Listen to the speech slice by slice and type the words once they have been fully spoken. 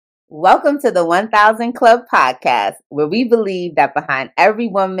Welcome to the 1000 Club podcast, where we believe that behind every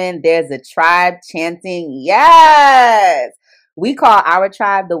woman, there's a tribe chanting, yes! We call our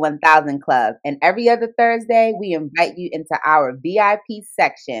tribe the 1000 Club, and every other Thursday, we invite you into our VIP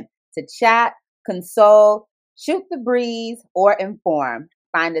section to chat, console, shoot the breeze, or inform.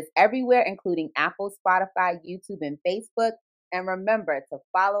 Find us everywhere, including Apple, Spotify, YouTube, and Facebook. And remember to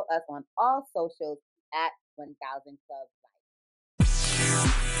follow us on all socials at 1000 Club.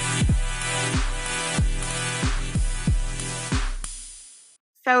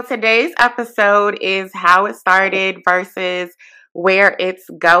 So today's episode is how it started versus where it's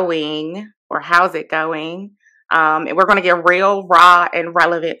going or how's it going. And we're going to get real raw and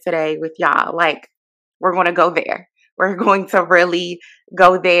relevant today with y'all. Like, we're going to go there. We're going to really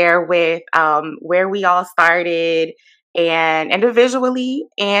go there with where we all started and individually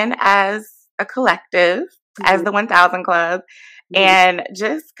and as a collective, as the 1000 Club. And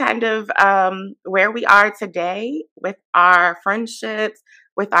just kind of where we are today with our friendships,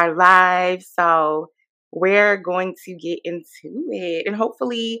 with our lives. So we're going to get into it. And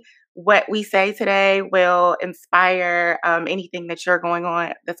hopefully what we say today will inspire anything that's going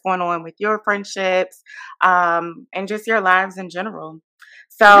on with your friendships and just your lives in general.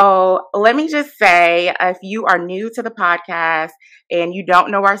 So let me just say, if you are new to the podcast and you don't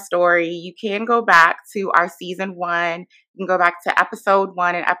know our story, you can go back to our season 1. You can go back to episode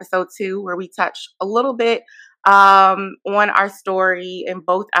 1 and episode 2, where we touch a little bit on our story in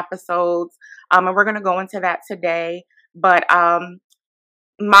both episodes. And we're going to go into that today. But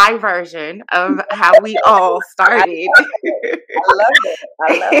my version of how we all started. I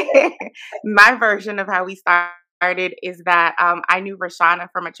love it. My version of how we started is that I knew Rashana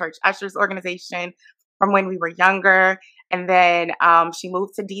from a church ushers organization from when we were younger. And then she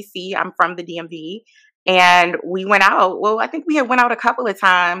moved to DC. I'm from the DMV. And we went out. Well, I think we had went out a couple of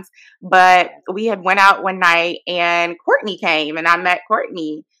times, but we had went out one night and Courtney came and I met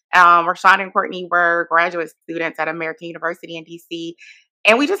Courtney. Rashana and Courtney were graduate students at American University in DC.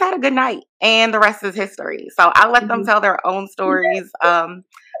 And we just had a good night and the rest is history. So I'll let them tell their own stories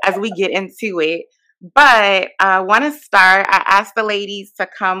as we get into it. But I want to start. I asked the ladies to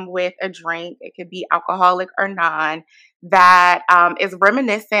come with a drink. It could be alcoholic or non, that is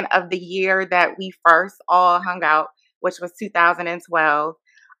reminiscent of the year that we first all hung out, which was 2012.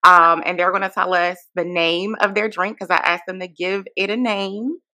 And they're going to tell us the name of their drink because I asked them to give it a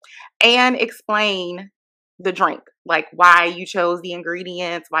name and explain the drink, like why you chose the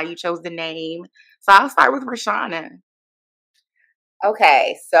ingredients, why you chose the name. So I'll start with Rashana.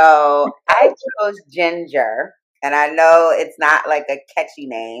 Okay, so I chose ginger, and I know it's not like a catchy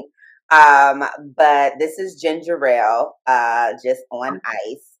name, but this is ginger ale, just on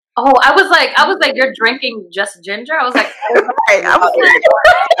ice. Oh, I was like, you're drinking just ginger? I was like,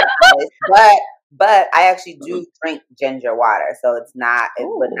 but I actually do drink ginger water, so it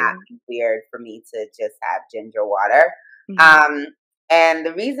would not be weird for me to just have ginger water. Mm-hmm. And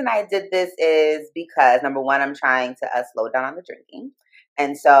the reason I did this is because, number one, I'm trying to slow down on the drinking.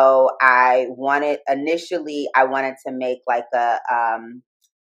 And so I wanted to make like a,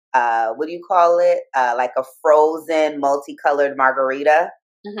 what do you call it? Like a frozen multicolored margarita.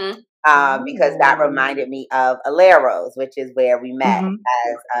 Mm-hmm. Because that reminded me of Aleros, which is where we met. Mm-hmm.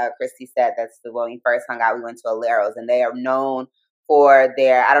 As Christy said, that's when we first hung out. We went to Aleros, and they are known for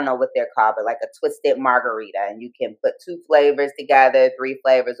their, I don't know what they're called, but like a twisted margarita. And you can put 2 flavors together, 3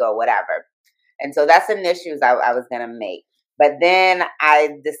 flavors, or whatever. And so that's an issue I was going to make. But then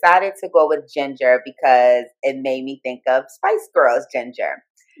I decided to go with ginger because it made me think of Spice Girls ginger.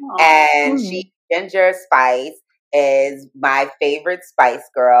 Aww. And Ginger Spice is my favorite Spice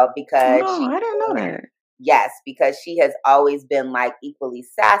Girl because I didn't know that. Yes, because she has always been like equally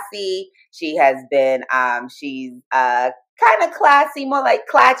sassy. She has been, she's kind of classy, more like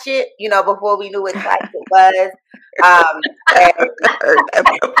Clatchet, before we knew what Clatchet was.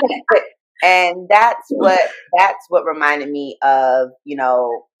 And that's what reminded me of,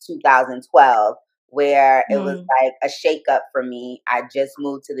 2012, where it was like a shakeup for me. I just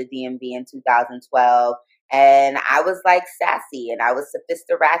moved to the DMV in 2012. And I was like sassy and I was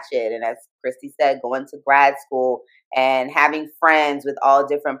sophisticated. And as Christy said, going to grad school and having friends with all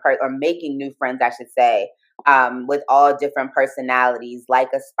different or making new friends, I should say, with all different personalities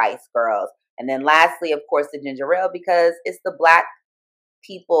like a Spice Girls. And then lastly, of course, the ginger ale, because it's the Black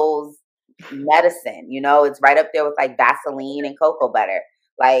people's medicine. It's right up there with like Vaseline and cocoa butter.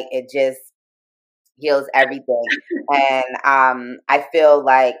 Like it just heals everything. And I feel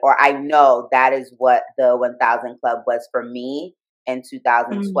like, or I know that is what the 1000 Club was for me in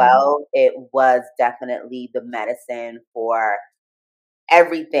 2012. Mm-hmm. It was definitely the medicine for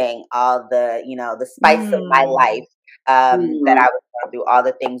everything, all the, the spice of my life, that I was going through, all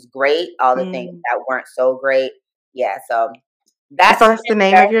the things great, all the things that weren't so great. Yeah, so that's the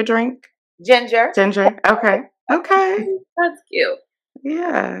name of your drink? Ginger. Ginger. Okay. Okay. That's cute.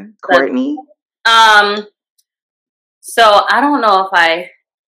 Yeah. Courtney. So I don't know if I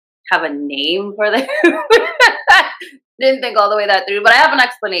have a name for this. Didn't think all the way that through, but I have an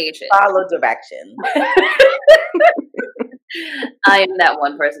explanation. Follow directions. I am that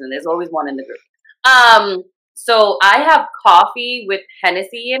one person, and there's always one in the group. So I have coffee with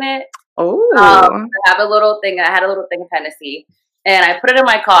Hennessy in it. Oh. I have a little thing. I had a little thing of Hennessy, and I put it in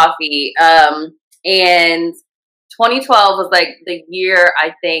my coffee. And 2012 was like the year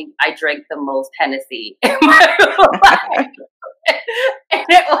I think I drank the most Hennessy in my life. And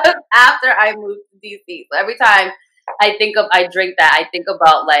it was after I moved to DC. So every time I drink that, I think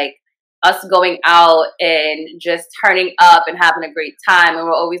about like us going out and just turning up and having a great time. And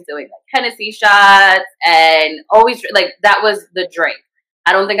we're always doing like Hennessy shots and always like that was the drink.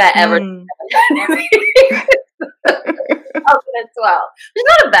 I don't think I ever drank Hennessy. 2012. It's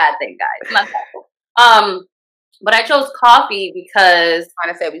not a bad thing, guys. It's not bad. But I chose coffee because I'm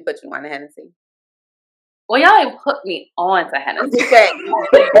trying to say we put you on the Hennessy. Well, y'all didn't put me on to Hennessy.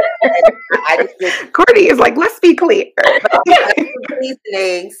 Courtney is like, let's be clear.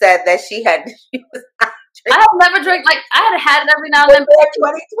 Reasoning said that she was not drinking. I have never drank, like, I had it every now and then.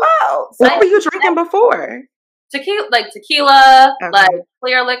 2012. What were you drinking before? Tequila, okay. Like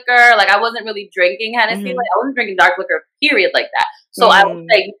clear liquor. Like, I wasn't really drinking Hennessy. Like, I wasn't drinking dark liquor, period, like that. So I would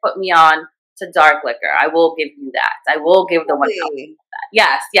say you put me on to dark liquor. I will give you that. I will give the 1,000 that.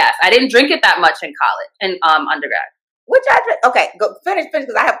 Yes. I didn't drink it that much in college and undergrad. Which I drink. Okay, go finish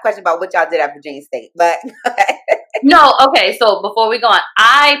because I have a question about what y'all did at Virginia State. But no, okay. So before we go on,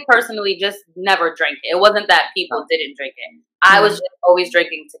 I personally just never drank it. It wasn't that people didn't drink it. I was just always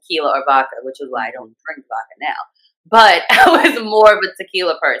drinking tequila or vodka, which is why I don't drink vodka now. But I was more of a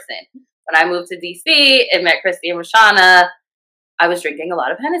tequila person. When I moved to DC and met Christy and Roshana, I was drinking a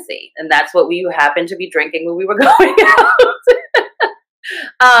lot of Hennessy, and that's what we happened to be drinking when we were going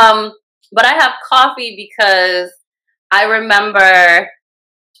out. But I have coffee because I remember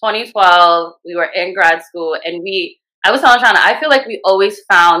 2012, we were in grad school, and I was telling Shana, I feel like we always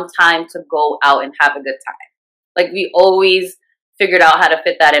found time to go out and have a good time. Like, we always figured out how to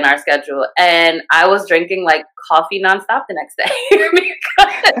fit that in our schedule. And I was drinking like coffee nonstop the next day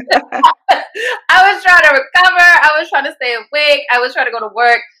because I was trying to recover. I was trying to stay awake. I was trying to go to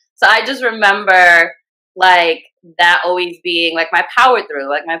work. So I just remember like that always being like my power through,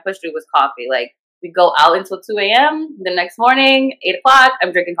 like my push through was coffee. Like, we go out until 2 a.m. The next morning, 8 o'clock,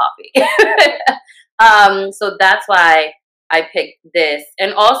 I'm drinking coffee. So that's why I picked this.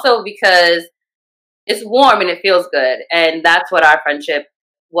 And also because it's warm and it feels good. And that's what our friendship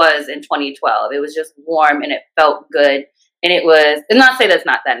was in 2012. It was just warm and it felt good. And it was, and not say that's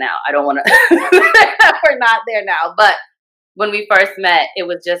not that now. I don't want to, we're not there now. But when we first met, it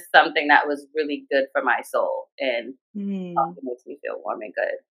was just something that was really good for my soul. And it makes me feel warm and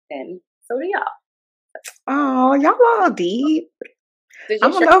good. And so do y'all. Oh, y'all all deep. I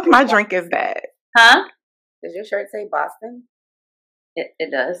don't know if my drink is that. Huh? Does your shirt say Boston?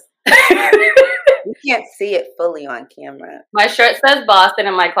 It does. You can't see it fully on camera. My shirt says Boston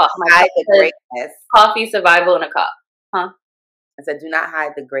and my cup hide the greatness. Coffee, survival, in a cup. Huh? I said, do not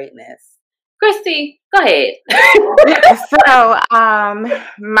hide the greatness. Christy, go ahead. So,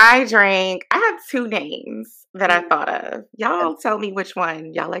 my drink, I have two names that I thought of. Y'all tell me which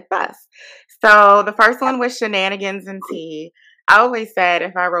one y'all like best. So the first one was Shenanigans and Tea. I always said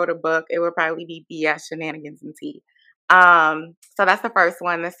if I wrote a book, it would probably be BS Shenanigans and Tea. So that's the first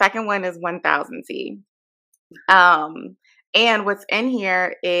one. The second one is 1000 Tea. And what's in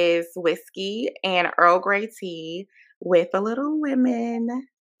here is whiskey and Earl Grey tea with a little lemon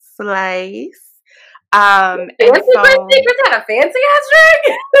slice. And Secrets had a fancy ass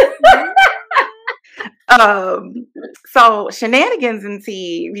drink. So Shenanigans and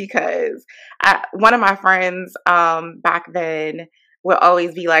Tea, because one of my friends back then will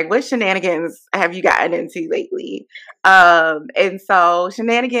always be like, what shenanigans have you gotten into lately? And so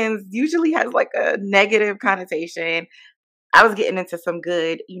Shenanigans usually has like a negative connotation. I was getting into some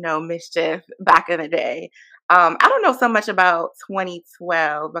good, mischief back in the day. I don't know so much about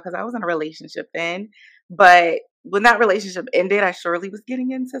 2012 because I was in a relationship then, but when that relationship ended, I surely was getting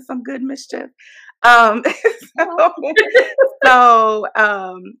into some good mischief. So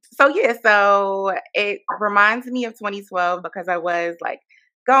it reminds me of 2012 because I was like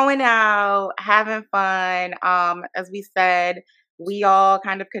going out, having fun. As we said, we all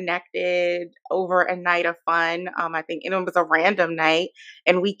kind of connected over a night of fun. I think it was a random night,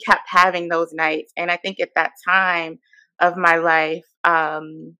 and we kept having those nights. And I think at that time of my life,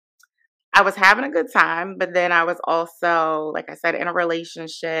 I was having a good time, but then I was also, like I said, in a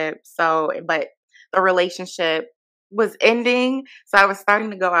relationship. So, but the relationship was ending. So I was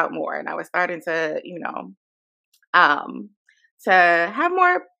starting to go out more, and I was starting to, to have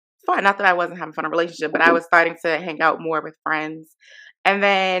more fun. Not that I wasn't having fun in a relationship, but I was starting to hang out more with friends. And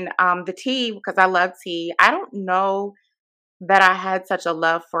then the tea, because I love tea. I don't know that I had such a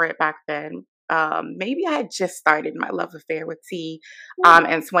love for it back then. Maybe I had just started my love affair with tea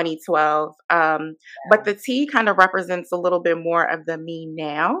in 2012. But the tea kind of represents a little bit more of the me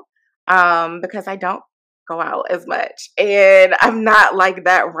now, because I don't go out as much, and I'm not like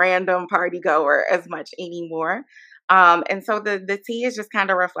that random party goer as much anymore. And so the tea is just kind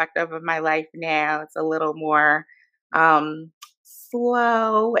of reflective of my life now. It's a little more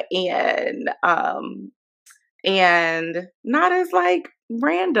slow and not as like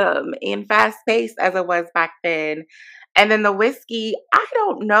random and fast paced as it was back then. And then the whiskey, I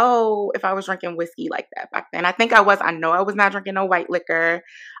don't know if I was drinking whiskey like that back then. I think I was. I know I was not drinking no white liquor.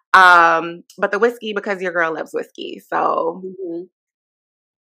 But the whiskey, because your girl loves whiskey. So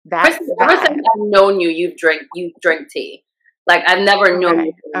that's ever since I've known you, you drink tea. Like I've never known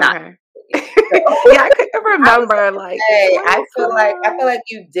you not. Yeah, I couldn't remember. I feel like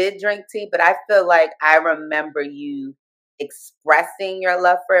you did drink tea, but I feel like I remember you expressing your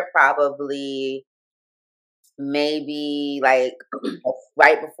love for it probably maybe like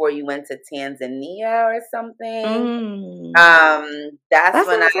right before you went to Tanzania or something. That's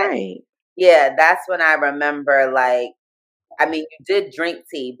when that's when I remember, like, I mean, you did drink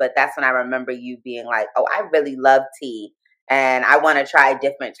tea, but that's when I remember you being like, oh, I really love tea. And I want to try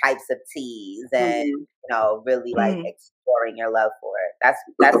different types of teas and, really like exploring your love for it. That's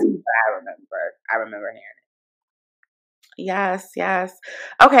what I remember. I remember hearing it. Yes.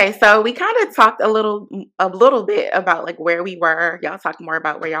 Okay, so we kind of talked a little bit about like where we were. Y'all talked more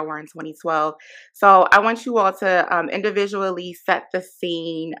about where y'all were in 2012. So I want you all to individually set the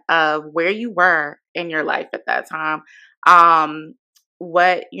scene of where you were in your life at that time.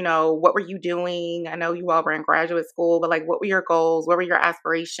 What were you doing? I know you all were in graduate school, but like, what were your goals? What were your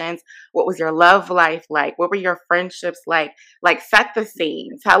aspirations? What was your love life like? What were your friendships like? Like, set the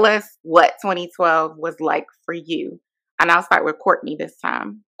scene. Tell us what 2012 was like for you. And I'll start with Courtney this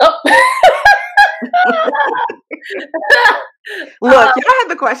time. Oh. Look, y'all had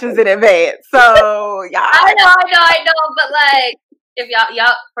the questions in advance, so y'all. I know, but like, if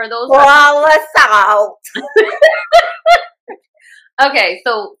y'all for those. Call us out. Okay,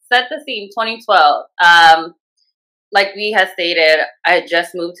 so set the scene. 2012. Like we had stated, I had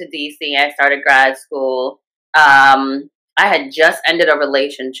just moved to DC. I started grad school. I had just ended a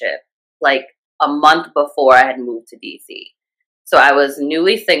relationship, like a month before I had moved to DC. So I was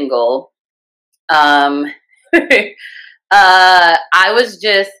newly single. I was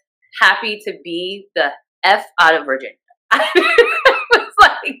just happy to be the F out of Virginia.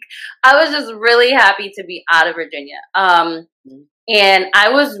 I was just really happy to be out of Virginia. And I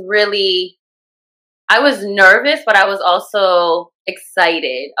was nervous, but I was also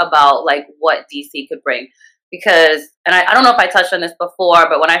excited about like what DC could bring. Because, and I don't know if I touched on this before,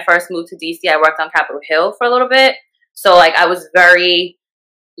 but when I first moved to DC, I worked on Capitol Hill for a little bit. So like I was very,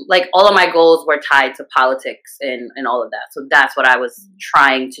 like all of my goals were tied to politics and all of that. So that's what I was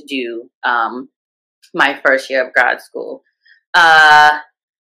trying to do my first year of grad school. I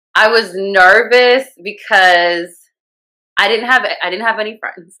was nervous because I didn't have any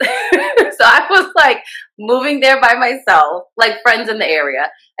friends. So I was like moving there by myself, like friends in the area.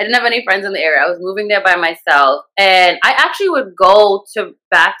 I didn't have any friends in the area. I was moving there by myself. And I actually would go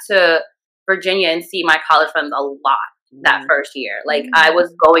back to Virginia and see my college friends a lot that first year. Like I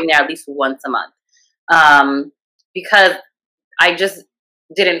was going there at least once a month. Because I just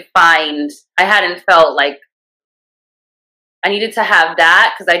I hadn't felt like I needed to have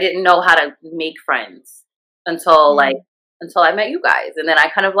that because I didn't know how to make friends until I met you guys. And then I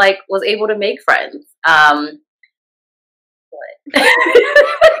kind of like was able to make friends. I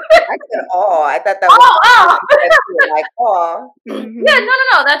said, oh, I thought that was like, oh. Yeah,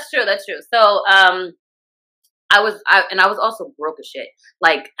 no, that's true. So I was also broke as shit.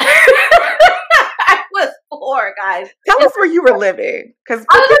 Like I was poor, guys. Tell us where you were living. Because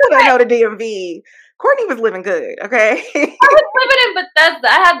people that know the DMV, Courtney was living good, okay? I was living in Bethesda.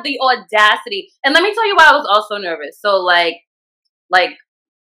 I had the audacity. And let me tell you why I was also nervous. So like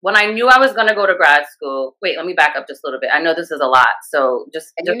when I knew I was going to go to grad school, wait, let me back up just a little bit. I know this is a lot. So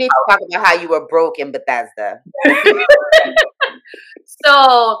you need to talk about how you were broke in Bethesda.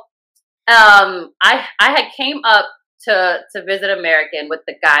 So I had came up to visit American with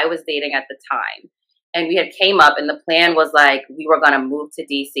the guy I was dating at the time. And we had came up and the plan was like we were gonna move to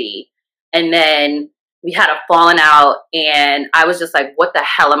DC. And then we had a falling out and I was just like, what the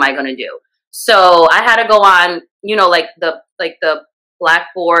hell am I gonna do? So I had to go on, like the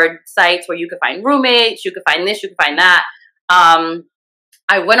Blackboard sites where you could find roommates, you could find this, you could find that.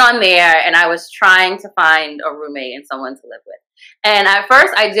 I went on there and I was trying to find a roommate and someone to live with. And at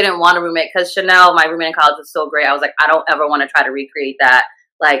first I didn't want a roommate because Chanel, my roommate in college, was so great. I was like, I don't ever want to try to recreate that.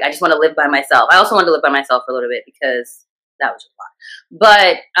 Like, I just want to live by myself. I also wanted to live by myself for a little bit because that was just a lot.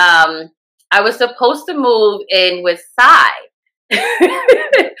 But I was supposed to move in with Sai.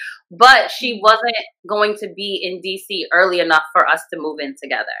 But she wasn't going to be in DC early enough for us to move in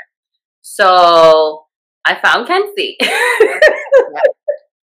together. So I found Kenzie.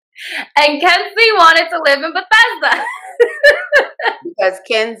 And Kenzie wanted to live in Bethesda. Because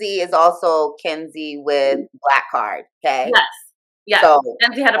Kenzie is also Kenzie with Black Card, okay? Yes. Yes. So,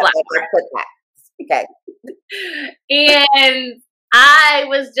 Kenzie had a Black Card. Put that. Okay. And I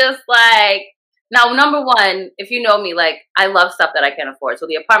was just like, now, number one, if you know me, like, I love stuff that I can't afford. So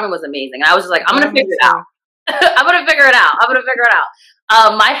the apartment was amazing. And I was just like, I'm going to figure it out. I'm going to figure it out.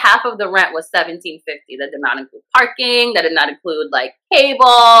 My half of the rent was $1,750. That did not include parking. That did not include like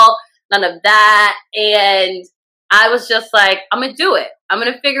cable, none of that. And I was just like, I'm going to do it. I'm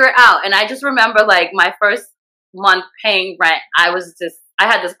going to figure it out. And I just remember like my first month paying rent, I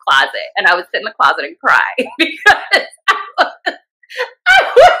had this closet and I would sit in the closet and cry because I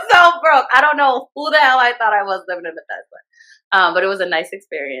was so broke. I don't know who the hell I thought I was living in Bethesda. But it was a nice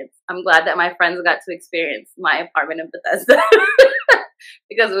experience. I'm glad that my friends got to experience my apartment in Bethesda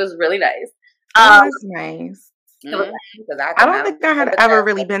because it was really nice. It was nice. It was nice. I don't think I had ever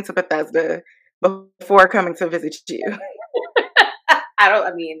really been to Bethesda before coming to visit you. I was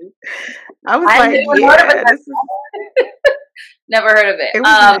like, never heard of it. It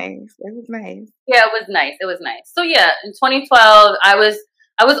was nice. It was nice. Yeah, it was nice. So yeah, in 2012, I was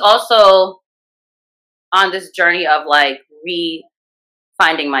also on this journey of like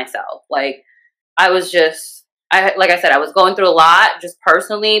finding myself. Like I was just, like I said, I was going through a lot just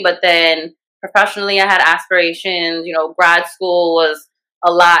personally, but then professionally I had aspirations. Grad school was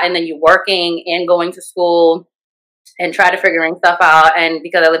a lot, and then you working and going to school and try to figuring stuff out. And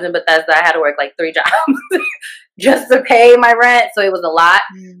because I lived in Bethesda, I had to work like 3 jobs just to pay my rent. So it was a lot.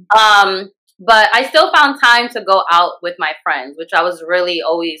 But I still found time to go out with my friends, which I was really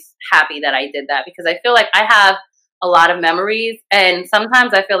always happy that I did that because I feel like I have a lot of memories. And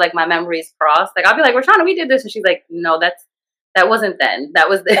sometimes I feel like my memories cross. Like I'll be like, Rashana, we did this. And she's like, no, that wasn't then. That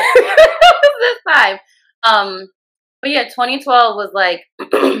was this, this time. But yeah, 2012 was like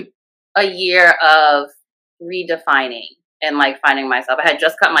a year of redefining and like finding myself. I had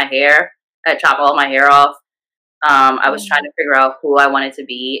just cut my hair. I had chopped all my hair off. I was trying to figure out who I wanted to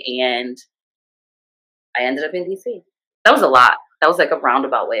be, and I ended up in DC. That was a lot. That was like a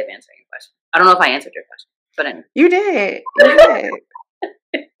roundabout way of answering your question. I don't know if I answered your question, but anyway. You did. You did.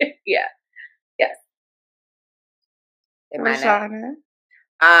 Yeah. Yes. Rashana.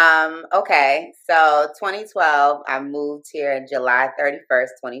 Okay. So 2012, I moved here in July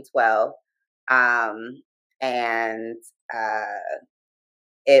 31st, 2012. And I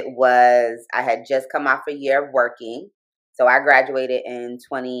had just come off a year of working. So I graduated in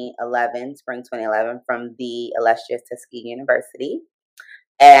 2011, spring 2011, from the illustrious Tuskegee University.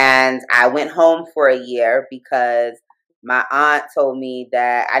 And I went home for a year because my aunt told me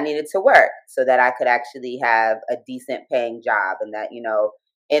that I needed to work so that I could actually have a decent paying job, and that,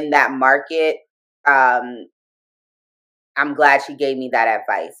 in that market, I'm glad she gave me that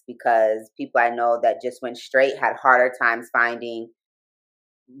advice, because people I know that just went straight had harder times finding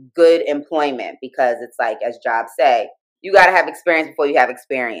good employment, because it's like, as jobs say, you got to have experience before you have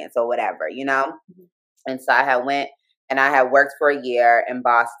experience or whatever, Mm-hmm. And so I had went and I had worked for a year in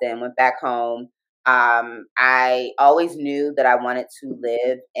Boston, went back home. I always knew that I wanted to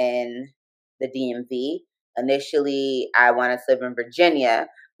live in the DMV. Initially, I wanted to live in Virginia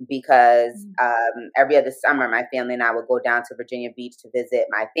because every other summer, my family and I would go down to Virginia Beach to visit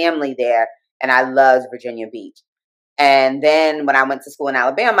my family there. And I loved Virginia Beach. And then when I went to school in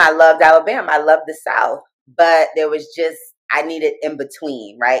Alabama, I loved Alabama. I loved the South. But there was I needed in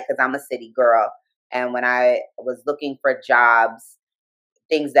between, right? Because I'm a city girl. And when I was looking for jobs,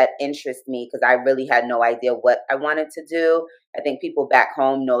 things that interest me, because I really had no idea what I wanted to do. I think people back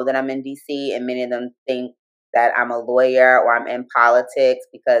home know that I'm in DC, and many of them think that I'm a lawyer or I'm in politics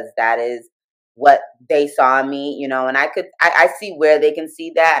because that is what they saw in me, and I see where they can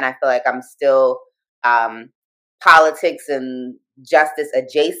see that. And I feel like I'm still politics and justice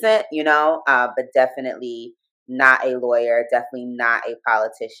adjacent, but definitely not a lawyer, definitely not a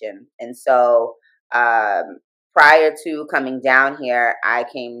politician. And so prior to coming down here, I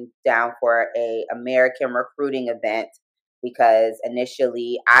came down for a American recruiting event because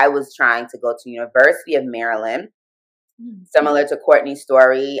initially I was trying to go to University of Maryland. Similar to Courtney's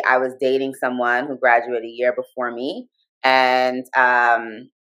story, I was dating someone who graduated a year before me. And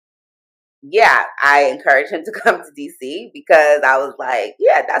yeah, I encouraged him to come to DC because I was like,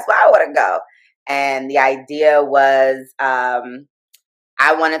 yeah, that's where I want to go. And the idea was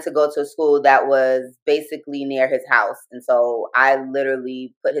I wanted to go to a school that was basically near his house. And so I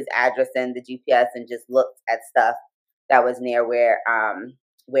literally put his address in the GPS and just looked at stuff that was near where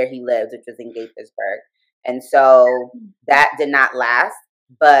he lived, which was in Gaithersburg. And so that did not last,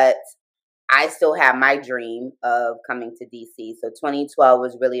 but I still have my dream of coming to DC. So 2012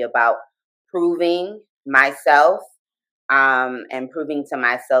 was really about proving myself and proving to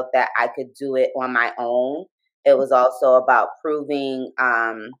myself that I could do it on my own. It was also about proving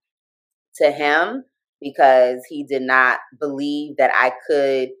to him, because he did not believe that I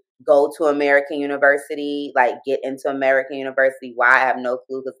could go to American University, like get into American University. Why? I have no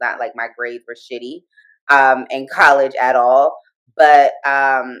clue, because not like my grades were shitty in college at all. But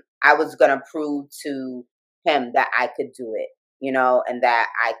I was going to prove to him that I could do it, and that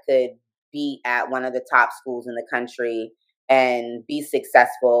I could be at one of the top schools in the country and be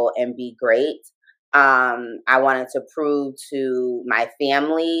successful and be great. I wanted to prove to my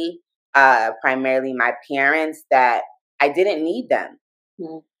family, primarily my parents, that I didn't need them.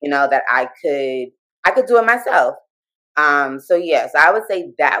 That I could do it myself. So yes, I would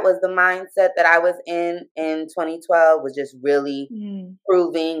say that was the mindset that I was in 2012, was just really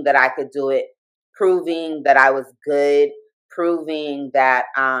proving that I could do it, proving that I was good, proving that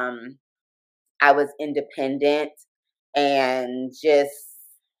I was independent, and just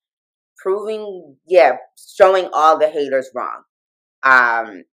proving, showing all the haters wrong.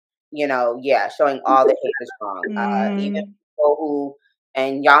 Showing all the haters wrong. Even people who,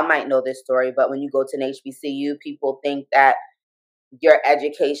 and y'all might know this story, but when you go to an HBCU, people think that your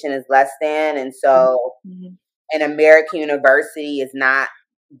education is less than, and so an American university is not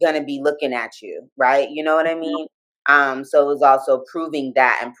going to be looking at you, right? You know what I mean? So it was also proving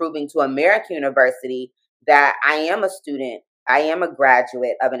that, and proving to American University that I am a student, I am a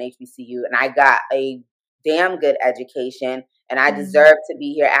graduate of an HBCU, and I got a damn good education, and I deserve to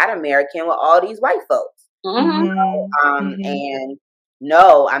be here at American with all these white folks. And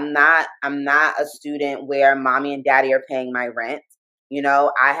no, I'm not a student where mommy and daddy are paying my rent.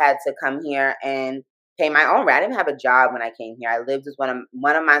 I had to come here and pay my own rent. I didn't have a job when I came here. I lived with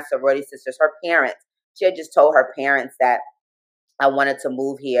one of my sorority sisters, her parents. She had just told her parents that I wanted to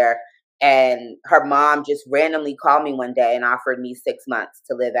move here. And her mom just randomly called me one day and offered me 6 months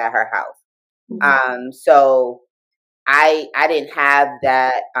to live at her house. So I didn't have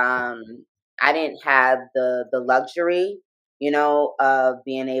that. I didn't have the luxury, of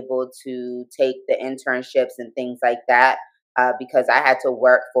being able to take the internships and things like that, because I had to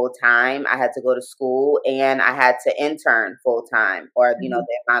work full time. I had to go to school, and I had to intern full time, or the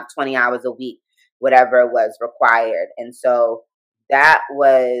amount 20 hours a week, whatever was required. And so that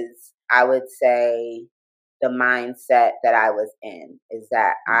was, I would say, the mindset that I was in, is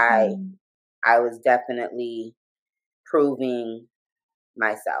that I was definitely proving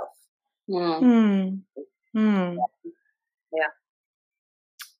myself. Yeah.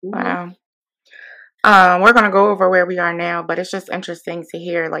 Wow. We're going to go over where we are now, but it's just interesting to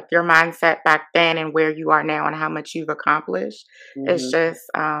hear like your mindset back then and where you are now and how much you've accomplished. It's just,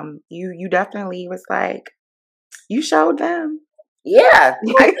 you definitely was like, you showed them. Yeah.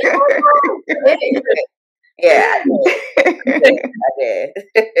 Yeah, I did.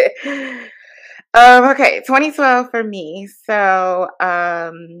 Okay, 2012 for me. So,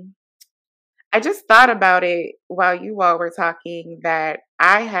 I just thought about it while you all were talking, that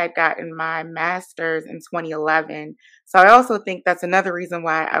I had gotten my master's in 2011. So I also think that's another reason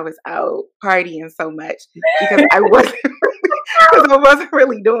why I was out partying so much, because I wasn't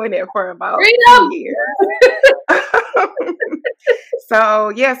really doing it for about 2 years.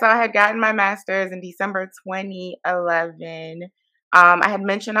 So I had gotten my master's in December 2011. I had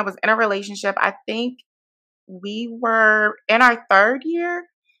mentioned I was in a relationship. I think we were in our 3rd year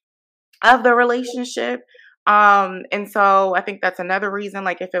of the relationship. And so I think that's another reason,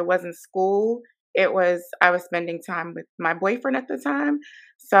 like if it wasn't school, I was spending time with my boyfriend at the time.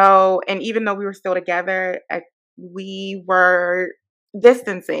 So, and even though we were still together, we were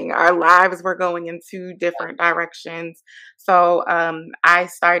distancing. Our lives were going in 2 different directions. So I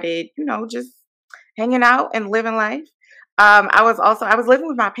started, just hanging out and living life. I was living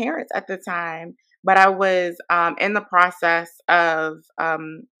with my parents at the time, but I was in the process of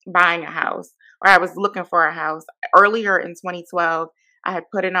buying a house, or I was looking for a house. Earlier in 2012, I had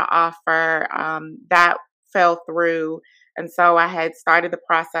put in an offer that fell through, and so I had started the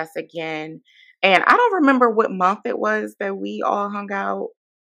process again. And I don't remember what month it was that we all hung out.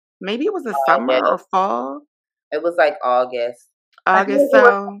 Maybe it was the summer or fall. It was like August. August,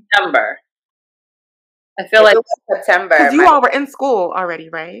 so September. I feel like it was September. Because you all were in school already,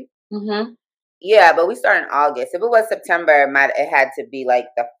 right? Mm-hmm. Yeah, but we started in August. If it was September, it had to be like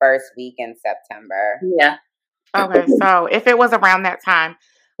the first week in September. Yeah. Okay, so if it was around that time,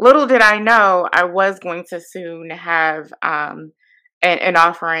 little did I know I was going to soon have an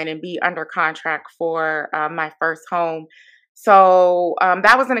offer in and be under contract for my first home. So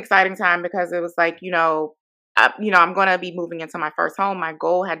that was an exciting time because it was like, I'm going to be moving into my first home. My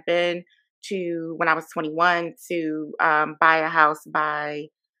goal had been when I was 21, to buy a house by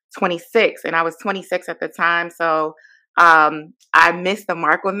 26, and I was 26 at the time. So I missed the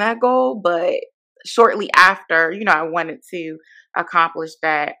mark on that goal, but shortly after, I wanted to accomplish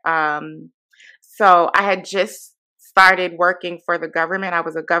that. So I had just started working for the government. I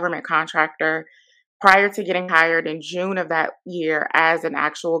was a government contractor prior to getting hired in June of that year as an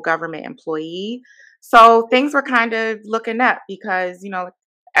actual government employee. So things were kind of looking up because,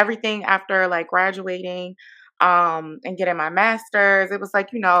 everything after like graduating and getting my master's, it was like,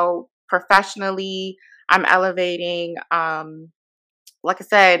 professionally, I'm elevating. Like I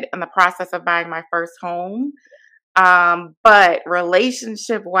said, in the process of buying my first home. But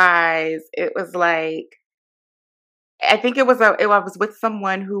relationship wise, it was like, I think I was with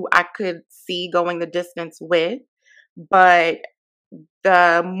someone who I could see going the distance with, but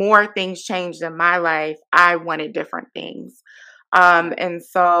the more things changed in my life, I wanted different things. And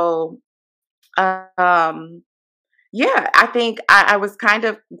so, yeah, I think I was kind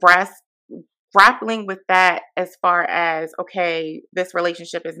of grappling with that as far as, okay, this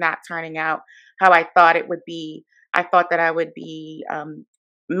relationship is not turning out how I thought it would be. I thought that I would be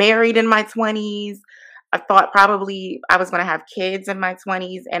married in my 20s. I thought probably I was going to have kids in my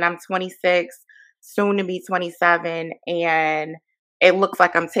 20s, and I'm 26, soon to be 27. And it looks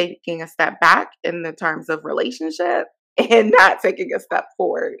like I'm taking a step back in the terms of relationship and not taking a step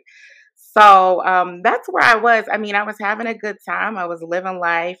forward. So that's where I was. I mean, I was having a good time. I was living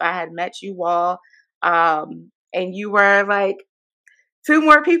life. I had met you all, and you were like two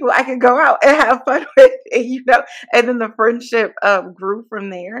more people I could go out and have fun with, and then the friendship grew from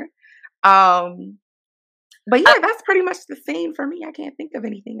there. But yeah, that's pretty much the same for me. I can't think of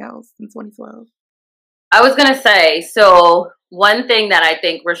anything else in 2012. I was gonna say, so one thing that I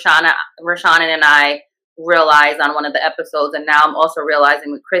think Rashawn and I realized on one of the episodes, and now I'm also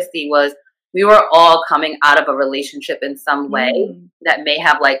realizing with Christy, was we were all coming out of a relationship in some way that may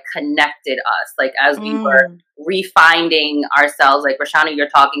have like connected us, like as we were refinding ourselves. Like Rashawn, you're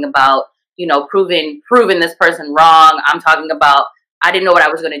talking about, proving this person wrong. I'm talking about I didn't know what I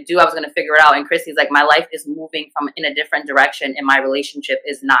was going to do. I was going to figure it out. And Christy's like, my life is moving in a different direction, and my relationship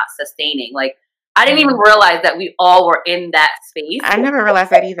is not sustaining. Like, I didn't even realize that we all were in that space. I never realized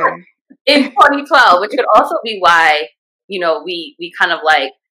that either. In 2012, which could also be why, we kind of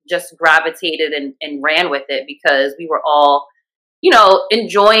like just gravitated and ran with it, because we were all,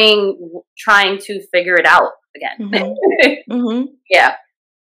 enjoying trying to figure it out again. Mm-hmm. Yeah.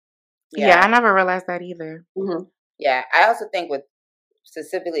 Yeah, I never realized that either. Mm-hmm. Yeah, I also think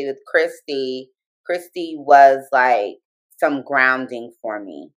specifically with Christy was like some grounding for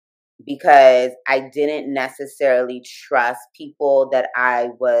me, because I didn't necessarily trust people that I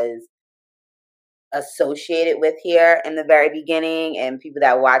was associated with here in the very beginning. And people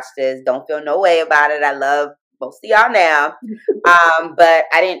that watch this, don't feel no way about it. I love most of y'all now. But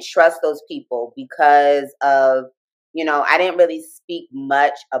I didn't trust those people because of, I didn't really speak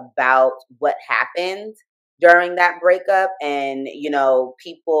much about what happened during that breakup. And,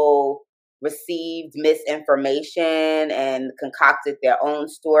 people received misinformation and concocted their own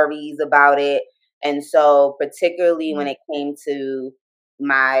stories about it. And so particularly when it came to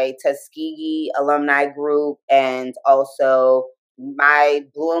my Tuskegee alumni group, and also my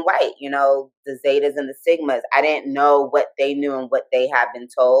Blue and White, the Zetas and the Sigmas, I didn't know what they knew and what they had been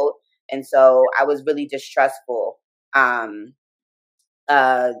told. And so I was really distrustful,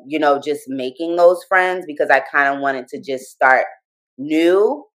 just making those friends, because I kind of wanted to just start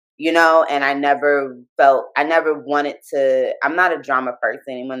new, and I never wanted to. I'm not a drama person.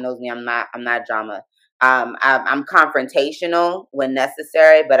 Anyone knows me, I'm not drama. I'm confrontational when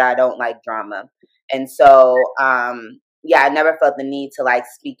necessary, but I don't like drama. And so, I never felt the need to like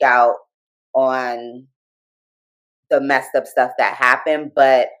speak out on the messed up stuff that happened,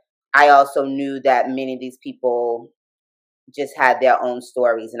 but I also knew that many of these people just had their own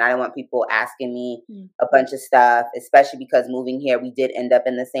stories, and I didn't want people asking me a bunch of stuff, especially because moving here, we did end up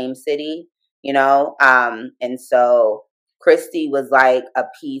in the same city, you know? And so Christy was like a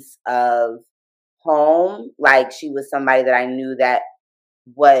piece of home. Like, she was somebody that I knew that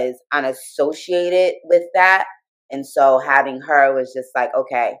was unassociated with that. And so having her was just like,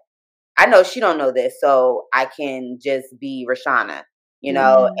 okay, I know she don't know this, so I can just be Rashana, you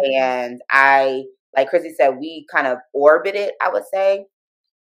know? And I, like Chrissy said, we kind of orbited, I would say,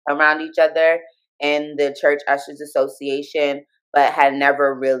 around each other in the Church Ushers Association, but had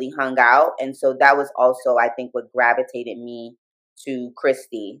never really hung out. And so that was also, I think, what gravitated me to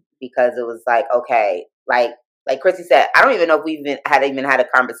Christy, because it was like, okay, like Christy said, I don't even know if we even had a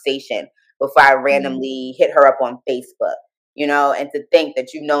conversation before I randomly hit her up on Facebook, you know, and to think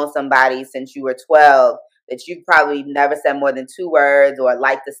that you've known somebody since you were 12, that you probably never said more than 2 words or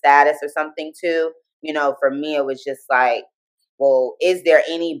liked the status or something to, you know, for me, it was just like, well, is there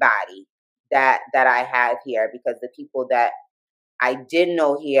anybody that I have here? Because the people that I did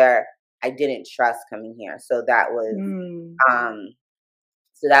know here, I didn't trust coming here. So that was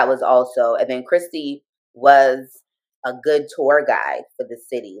also, and then Christy was a good tour guide for the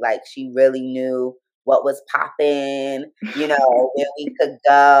city. Like, she really knew what was popping, you know, where we could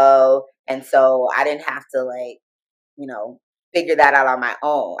go. And so I didn't have to, like, you know, figure that out on my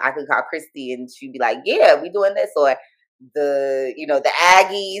own. I could call Christy and she'd be like, yeah, we doing this, or the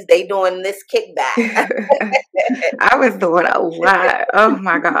Aggies, they doing this kickback. I was doing a lot. Oh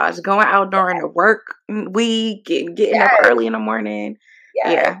my gosh. Going out during the work week and getting up early in the morning.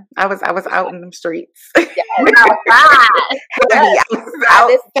 Yes. Yeah. I was out in them streets. Yes.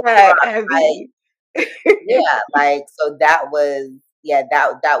 Heavy. Yeah, like, so that was a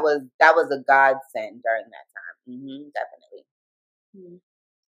godsend during that time. Definitely.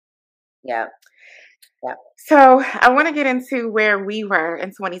 Yeah. Yeah. So I want to get into where we were in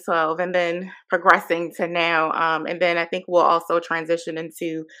 2012 and then progressing to now. And then I think we'll also transition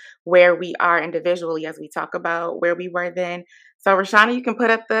into where we are individually as we talk about where we were then. So Rashana, you can put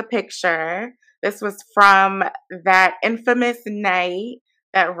up the picture. This was from that infamous night,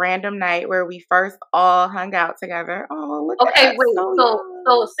 that random night where we first all hung out together. Oh, look at that. Wait.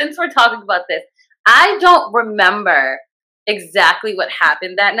 So since we're talking about this, I don't remember exactly what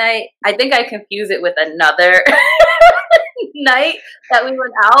happened that night. I think I confused it with another night that we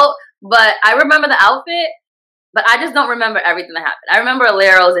went out, but I remember the outfit, but I just don't remember everything that happened. I remember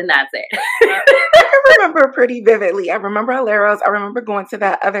Aleros and that's it. I can remember pretty vividly. I remember Aleros. I remember going to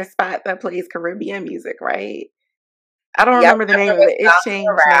that other spot that plays Caribbean music, right? I don't remember the name of it. It's changed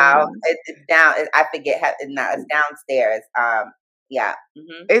around. It's down. I forget. No, it's downstairs. Yeah.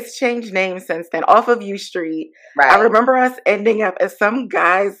 It's changed names since then. Off of U Street. Right. I remember us ending up at some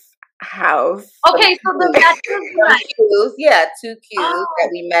guy's house. Okay, so that's two cues that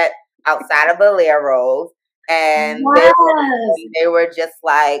we met outside of Aleros. And they were just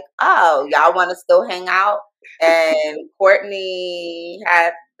like, oh, y'all want to still hang out? And Courtney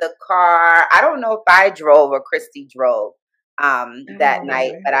had the car. I don't know if I drove or Christy drove that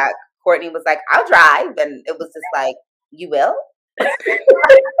night, but Courtney was like, I'll drive. And it was just like, you will?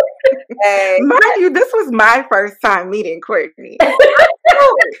 Mind you, this was my first time meeting Courtney. Well,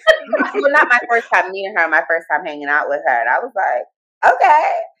 not my first time meeting her, my first time hanging out with her. And I was like,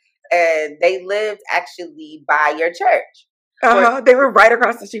 okay. And they lived actually by your church. They were right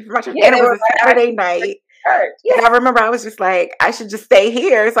across the street from my church. And it was a Saturday night. Yeah. And I remember I was just like, I should just stay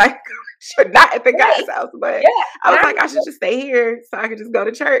here. So I should not at the guy's house. But I was like, I should just stay here so I could just go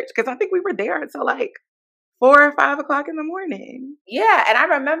to church. Because I think we were there until like 4 or 5 o'clock in the morning. Yeah, and I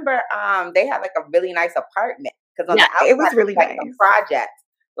remember they had like a really nice apartment because on the outside, it was really nice. Project.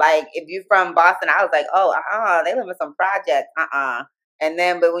 Like, if you're from Boston, I was like, oh, they live in some project, And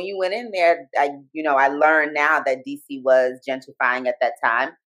then, but when you went in there, I learned now that DC was gentrifying at that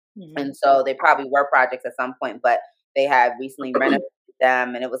time, and so they probably were projects at some point, but they had recently renovated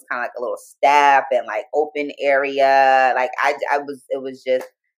them, and it was kind of like a little step and like open area. Like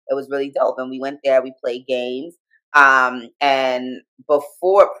it was really dope. And we went there, we played games. And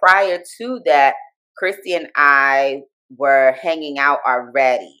prior to that, Christy and I were hanging out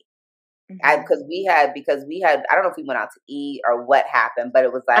already. Because we had, I don't know if we went out to eat or what happened, but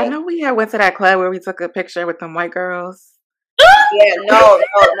it was like, I know we had went to that club where we took a picture with them white girls. Yeah, no,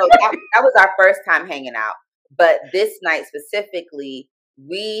 that was our first time hanging out. But this night specifically,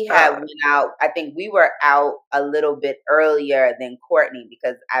 we had went out. I think we were out a little bit earlier than Courtney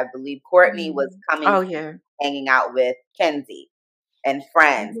because I believe Courtney was coming, hanging out with Kenzie. and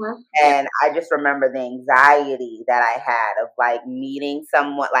friends. And I just remember the anxiety that I had of like meeting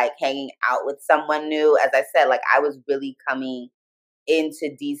someone, like hanging out with someone new. As I said, like I was really coming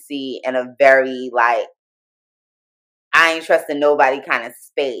into DC in a very like, I ain't trusting nobody kind of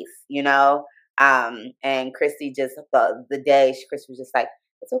space, you know? And Christy just the day Christy was just like,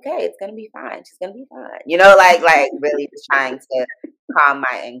 it's okay, it's gonna be fine. She's gonna be fine. You know, like really just trying to calm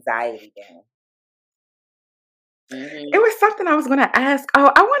my anxiety down. It was something I was going to ask.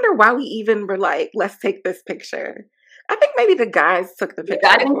 Oh, I wonder why we even were like, let's take this picture. I think maybe the guys took the picture.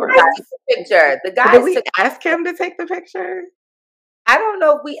 The guys Did we ask him to take the picture? I don't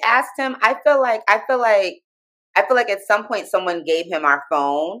know if we asked him. I feel like at some point someone gave him our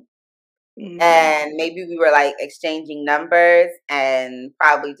phone. And maybe we were like exchanging numbers and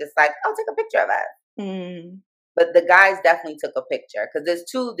probably just like, oh, take a picture of us. But the guys definitely took a picture because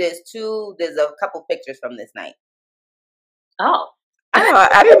there's a couple pictures from this night. Oh, I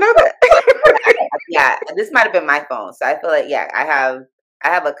didn't know that. Yeah, this might have been my phone. So I feel like, yeah, I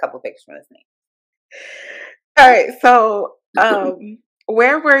have a couple pictures from this night. All right. So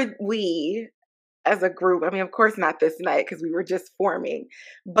where were we as a group? I mean, of course not this night because we were just forming,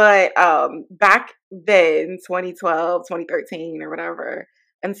 but back then, 2012, 2013 or whatever,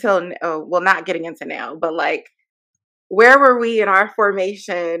 until, well, not getting into now, but like, where were we in our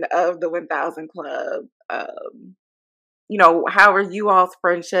formation of the 1000 Club? You know, how are you all's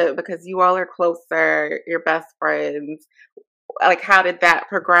friendship? Because you all are closer, you're best friends. Like, how did that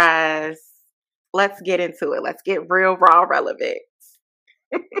progress? Let's get into it. Let's get real, raw, relevant.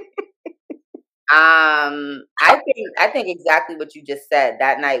 I think exactly what you just said.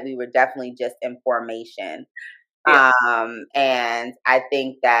 That night we were definitely just in formation. Yeah. And I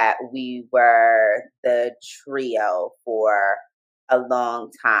think that we were the trio for a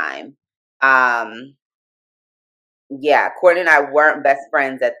long time. Yeah, Courtney and I weren't best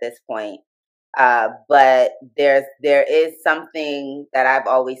friends at this point. But there is something that I've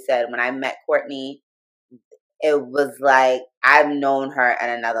always said. When I met Courtney, it was like I've known her in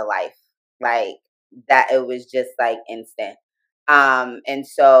another life. Like that, it was just like instant. And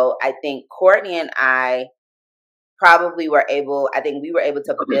so I think Courtney and I we were able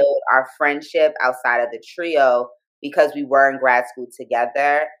to build our friendship outside of the trio because we were in grad school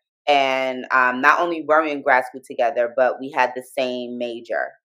together. And not only were we in grad school together, but we had the same major.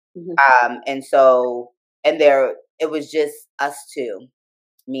 And so, it was just us two,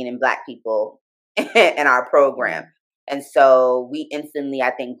 meaning Black people in our program. And so we instantly, I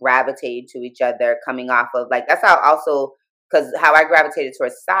think, gravitated to each other coming off of like, that's how also, because how I gravitated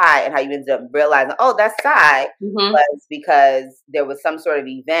towards Psy and how you ended up realizing, oh, that's Psy, was because there was some sort of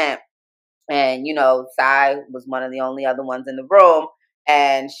event. And, you know, Psy was one of the only other ones in the room.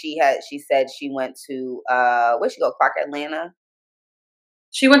 And she said she went to, where'd she go? Clark Atlanta?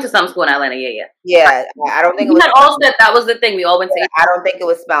 She went to some school in Atlanta. Yeah. Yeah. I don't think it was. All said that was the thing. We all went to. I don't think it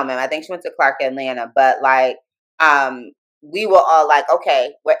was Spelman. I think she went to Clark Atlanta. But like, we were all like,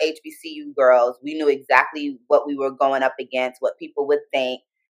 okay, we're HBCU girls. We knew exactly what we were going up against, what people would think.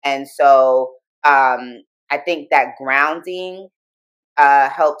 And so I think that grounding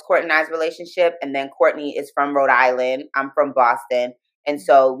helped Courtney and I's relationship. And then Courtney is from Rhode Island. I'm from Boston. And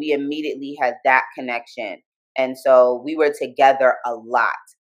so we immediately had that connection. And so we were together a lot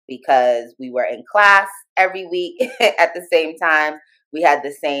because we were in class every week at the same time. We had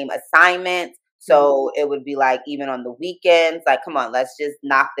the same assignments. So it would be like, even on the weekends, like, come on, let's just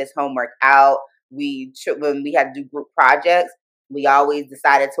knock this homework out. When we had to do group projects, we always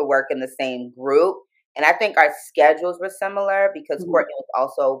decided to work in the same group. And I think our schedules were similar because Courtney was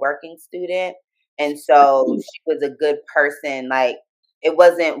also a working student. And so she was a good person. Like, it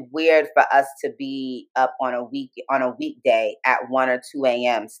wasn't weird for us to be up on a weekday at 1 or 2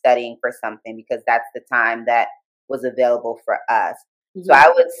 a.m. studying for something because that's the time that was available for us. So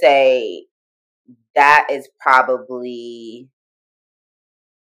I would say that is probably,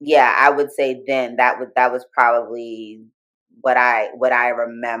 I would say then that was probably what I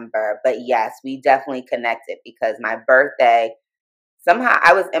remember. But yes, we definitely connected because my birthday, somehow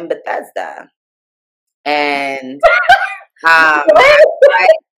I was in Bethesda. And my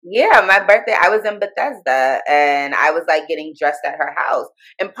birthday, I was in Bethesda and I was like getting dressed at her house.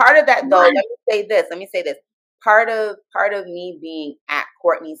 And part of that though, let me say this. Part of me being at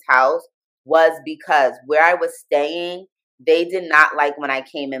Courtney's house was because where I was staying, they did not like when I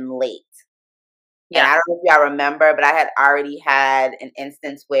came in late. Yeah. And I don't know if y'all remember, but I had already had an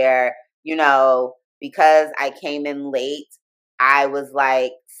instance where, you know, because I came in late, I was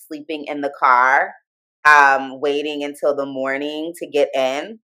like sleeping in the car, waiting until the morning to get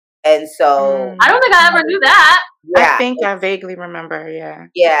in. And so I don't think I ever knew that. Yeah, I think I vaguely remember. Yeah.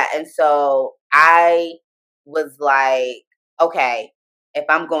 Yeah. And so I was like, okay, if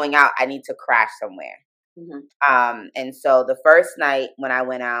I'm going out, I need to crash somewhere. Mm-hmm. And so the first night when I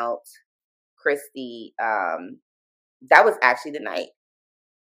went out, Christy, that was actually the night.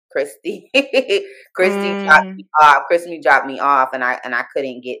 Christy dropped me off. Christy dropped me off, and I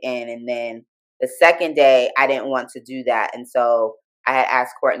couldn't get in. And then the second day, I didn't want to do that, and so I had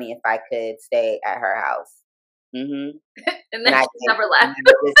asked Courtney if I could stay at her house. Mm-hmm. And then she never left.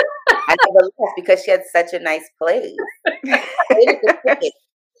 I never left because she had such a nice place. I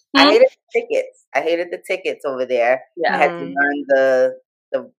hated the tickets. I hated the tickets over there. Yeah. I had to learn the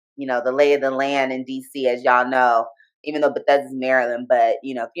the lay of the land in DC, as y'all know. Even though Bethesda's Maryland, but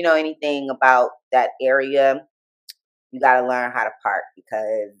if you know anything about that area, you got to learn how to park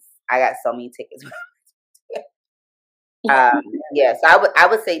because I got so many tickets. Yeah, so I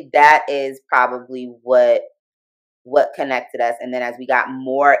would say that is probably what connected us. And then as we got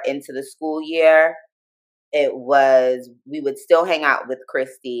more into the school year, we would still hang out with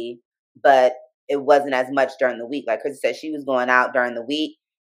Christy, but it wasn't as much during the week. Like Christy said, she was going out during the week.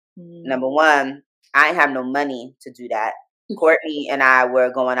 Number one, I didn't have no money to do that. Courtney and I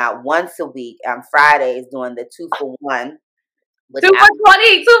were going out once a week on Fridays doing the 2-for-1. 2 for $20, 2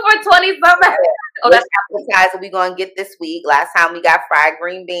 for $20 something. Oh, that's appetizer we gonna get this week. Last time we got fried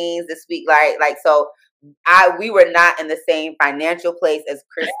green beans. This week, like so, we were not in the same financial place as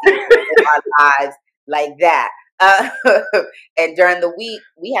Christy in our lives like that. And during the week,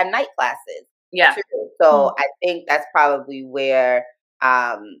 we had night classes. Yeah. Too. So I think that's probably where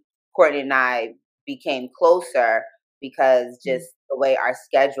Courtney and I became closer because just the way our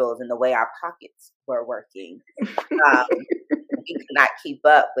schedules and the way our pockets were working, we could not keep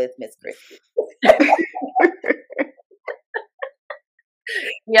up with Miss Christy.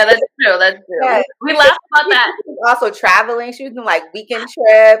 Yeah, that's true. That's true. Yeah. We laughed about that. She was also traveling. She was doing like weekend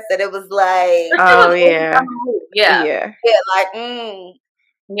trips, and it was like, oh yeah, yeah.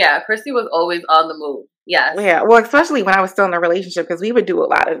 Christy was always on the move. Yes. Yeah. Well, especially when I was still in a relationship, because we would do a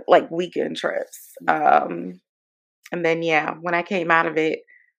lot of like weekend trips. And then when I came out of it,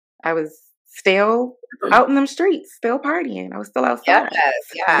 I was still out in them streets, still partying. I was still outside.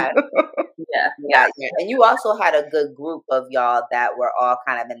 Yeah. And you also had a good group of y'all that were all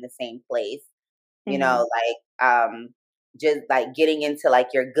kind of in the same place. You know, like just like getting into like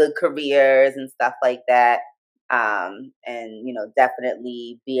your good careers and stuff like that. And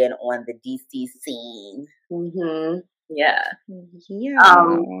definitely being on the DC scene. Mm-hmm. Yeah.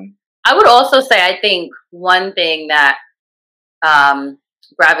 I would also say, I think one thing that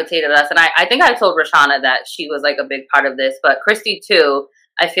gravitated us, and I think I told Rashana that she was like a big part of this, but Christy too,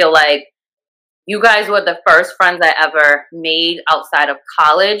 I feel like you guys were the first friends I ever made outside of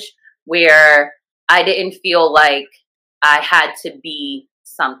college where I didn't feel like I had to be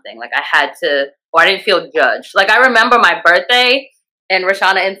something. Like I didn't feel judged. Like I remember my birthday and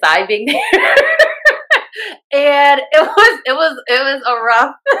Rashana inside being there. And it was a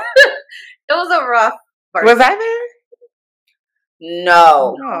rough birthday. Was I there?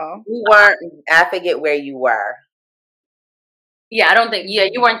 No. You weren't. I forget where you were. Yeah, I don't think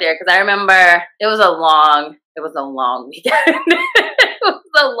you weren't there because I remember it was a long weekend. It was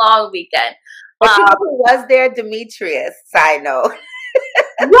a long weekend. But you know who was there? Demetrius. Side note.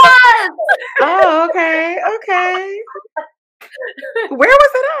 Yes. Oh, okay. Where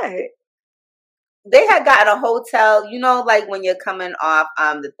was it at? They had gotten a hotel, like when you're coming off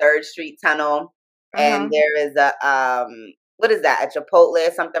the 3rd Street tunnel, and there is a what is that? A Chipotle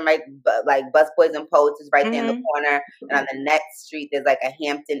or something, right? But like Busboys and Poets is right there in the corner, and on the next street there's like a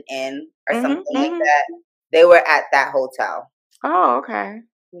Hampton Inn or something like that. They were at that hotel. Oh, okay.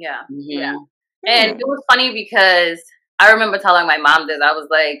 Yeah, yeah. And it was funny because I remember telling my mom this. I was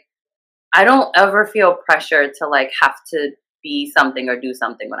like, I don't ever feel pressure to like have to be something or do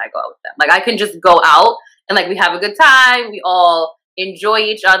something when I go out with them. Like I can just go out and like we have a good time. We all enjoy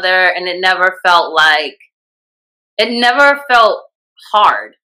each other, and it never felt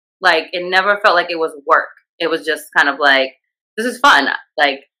hard. Like it never felt like it was work. It was just kind of like, this is fun.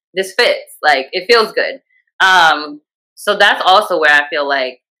 Like this fits. Like it feels good. So that's also where I feel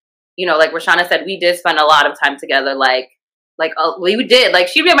like, like Rashana said, we did spend a lot of time together. Like we did. Like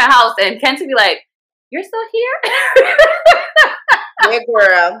she'd be at my house and Kent would be like, "You're still here?" Yeah,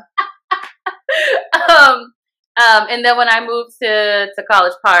 girl. And then when I moved to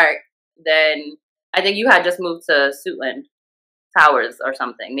College Park, then I think you had just moved to Suitland Towers or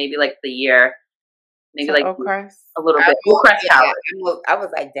something. Maybe like the year, maybe like a little bit. Oakcrest Towers. I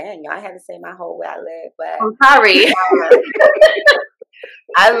was like, dang, I had to say my whole way I live, but I'm sorry.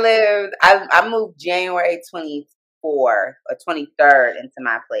 I moved January 24th or 23rd into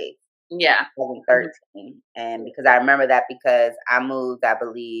my place. Yeah. 2013. And because I remember that because I moved, I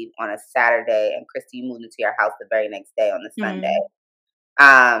believe, on a Saturday, and Christy moved into your house the very next day on the Sunday.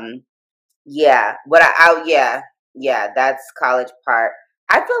 Yeah. Yeah, that's College Park.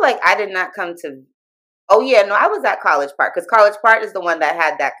 I feel like I did not come to. Oh yeah, no, I was at College Park because College Park is the one that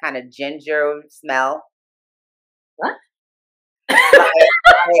had that kind of ginger smell. What?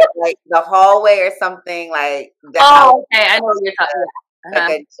 like the hallway or something like that. Oh, okay, I know what you're talking about.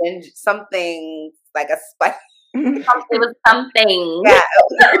 Like a ginger, something like a spice. It was something. Yeah,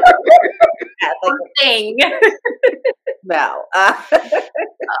 like something. Smell.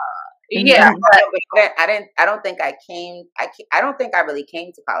 Yeah, but I don't think I came. I don't think I really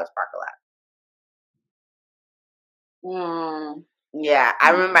came to College Park a lot. Yeah,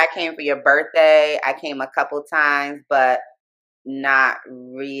 I remember I came for your birthday. I came a couple times, but not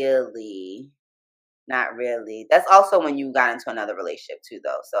really. Not really. That's also when you got into another relationship too,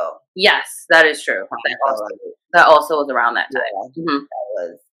 though. So yes, that is true. That also was around that time. Yeah,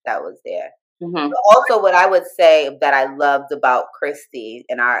 that was there. But also, what I would say that I loved about Christy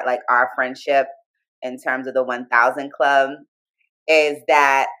and our friendship in terms of the 1000 Club is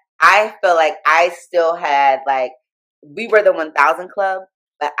that I feel like I still had we were the 1000 Club,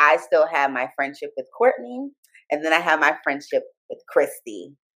 but I still had my friendship with Courtney, and then I had my friendship with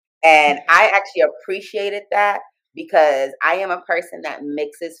Christy. And I actually appreciated that because I am a person that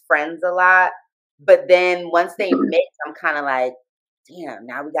mixes friends a lot. But then once they mix, I'm kind of like, damn,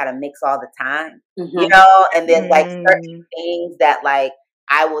 now we got to mix all the time, you know? And there's certain things that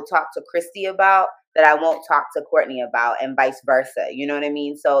I will talk to Christy about that I won't talk to Courtney about and vice versa. You know what I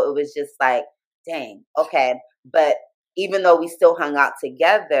mean? So it was just like, dang, okay. But even though we still hung out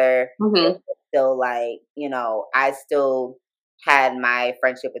together, it was still I still had my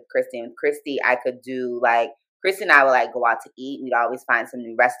friendship with Christy. And with Christy, I could do Christy and I would go out to eat. We'd always find some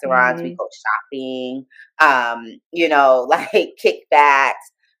new restaurants. We'd go shopping, kickbacks,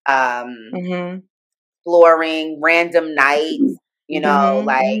 exploring, random nights, so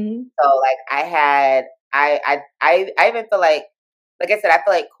I even feel like I said, I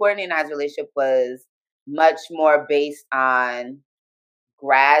feel like Courtney and I's relationship was much more based on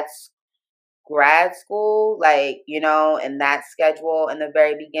grad school, and that schedule in the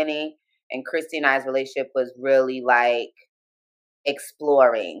very beginning. And Christy and I's relationship was really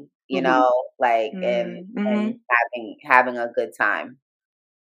exploring, and having a good time.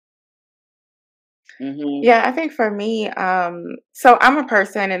 Yeah, I think for me, so I'm a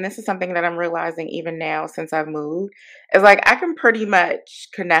person, and this is something that I'm realizing even now since I've moved, is I can pretty much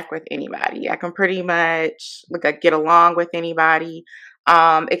connect with anybody. I can pretty much get along with anybody,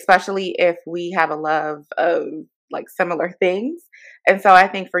 especially if we have a love of similar things. And so I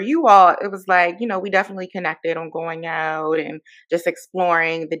think for you all, it was we definitely connected on going out and just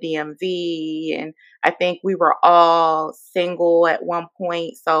exploring the DMV. And I think we were all single at one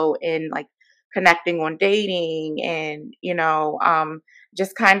point. So in connecting on dating and,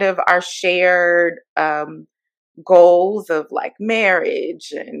 just kind of our shared goals of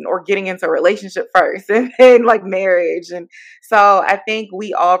marriage or getting into a relationship first and then marriage. And so I think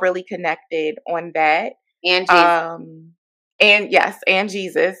we all really connected on that. And Jesus. And yes, and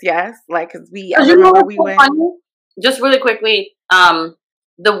Jesus, yes. Cause I remember we went. Just really quickly,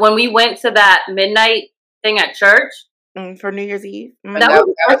 when we went to that midnight thing at church, for New Year's Eve. That was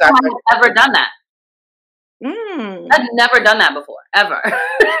the first time I've ever done that. I've never done that before, ever.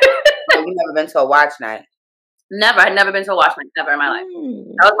 You've never been to a watch night? Never. I'd never been to a watch night ever in my life.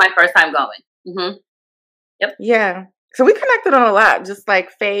 That was my first time going. Yep. Yeah. So we connected on a lot, just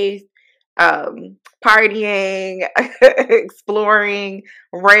faith, partying, exploring,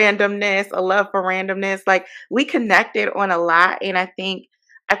 randomness, a love for randomness. We connected on a lot. And I think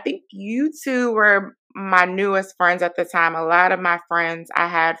you two were my newest friends at the time. A lot of my friends I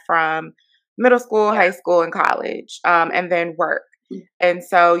had from middle school, high school, and college, and then work. And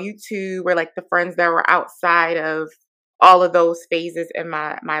so you two were the friends that were outside of all of those phases in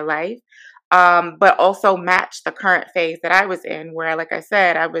my life, but also matched the current phase that I was in, where, like I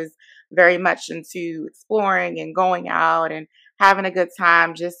said, I was very much into exploring and going out and having a good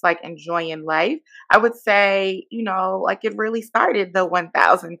time, just enjoying life. I would say, it really started the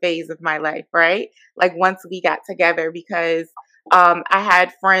 1000 phase of my life, right? Once we got together, because I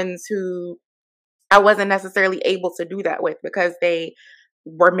had friends who I wasn't necessarily able to do that with because they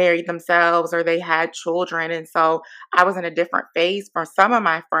were married themselves or they had children. And so I was in a different phase for some of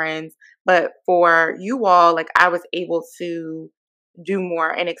my friends. But for you all, I was able to do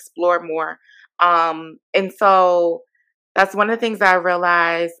more and explore more. And so That's one of the things I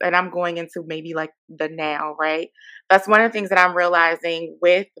realized, and I'm going into maybe like the now, right? That's one of the things that I'm realizing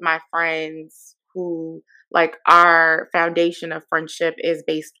with my friends who like our foundation of friendship is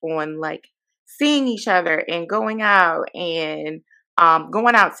based on like seeing each other and going out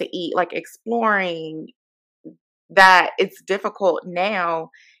to eat, like exploring, that it's difficult now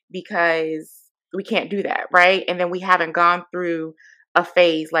because we can't do that, right? And then we haven't gone through a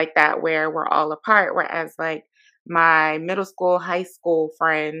phase like that where we're all apart. Whereas like my middle school, high school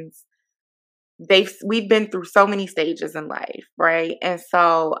friends, we've been through so many stages in life, right? And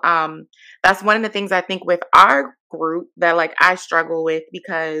so that's one of the things I think with our group that like I struggle with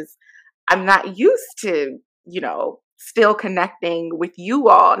because I'm not used to, still connecting with you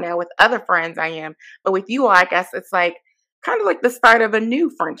all. Now with other friends I am, but with you all, I guess it's like kind of like the start of a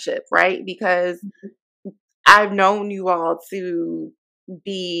new friendship, right? Because I've known you all to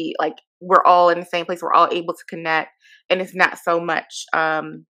be like, we're all in the same place, we're all able to connect, and it's not so much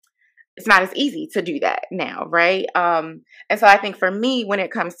it's not as easy to do that now, right? And so I think for me, when it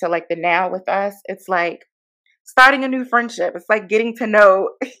comes to like the now with us, it's like starting a new friendship. It's like getting to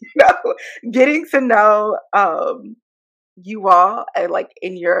know, getting to know you all and like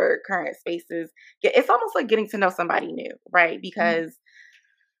in your current spaces. It's almost like getting to know somebody new, right? Because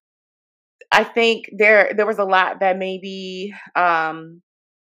I think there was a lot that maybe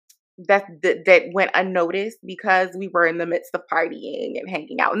that went unnoticed because we were in the midst of partying and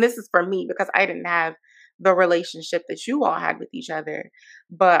hanging out. And this is for me because I didn't have the relationship that you all had with each other.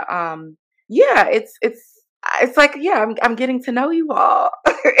 But yeah, it's like, yeah, I'm getting to know you all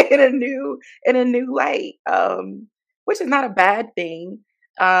in a new light. Which is not a bad thing.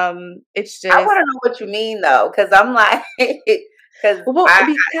 It's I want just to know what you mean though, because I'm like, because because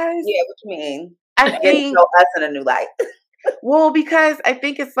yeah, what you mean? I Getting to think know us in a new light. Well, because I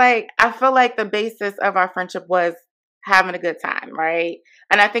think it's like, I feel like the basis of our friendship was having a good time, right?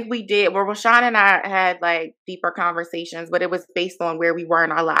 And I think we did, well, Rashawn and I had like deeper conversations, but it was based on where we were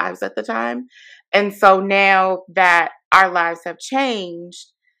in our lives at the time. And so now that our lives have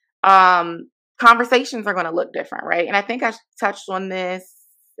changed, um, conversations are going to look different, right? And I think I touched on this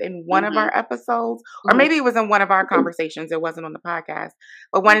in one of our episodes, or maybe it was in one of our conversations. It wasn't on the podcast.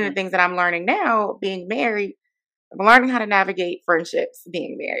 But one of the things that I'm learning now, being married, I'm learning how to navigate friendships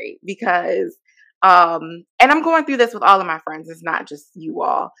being married because and I'm going through this with all of my friends. It's not just you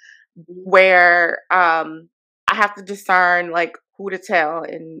all, where I have to discern like who to tell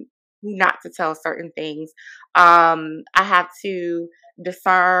and who not to tell certain things. I have to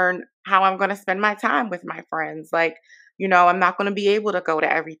discern how I'm going to spend my time with my friends. Like, I'm not going to be able to go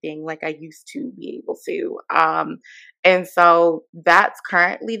to everything like I used to be able to. And so that's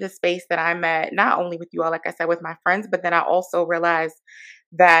currently the space that I'm at, not only with you all, like I said, with my friends, but then I also realized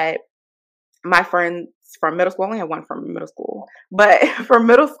that my friends from middle school, I only had one from middle school, but from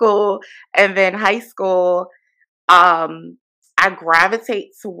middle school and then high school, I gravitate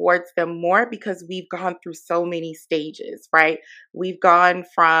towards them more because we've gone through so many stages, right? We've gone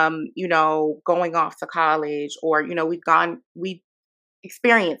from, going off to college or, we've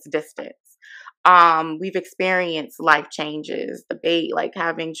experienced distance. We've experienced life changes, like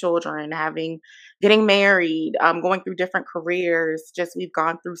having children, getting married, going through different careers. Just we've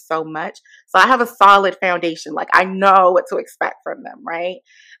gone through so much. So I have a solid foundation. Like I know what to expect from them, right?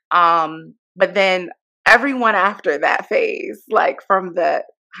 But then everyone after that phase, like from the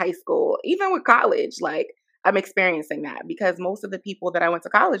high school, even with college, like I'm experiencing that because most of the people that I went to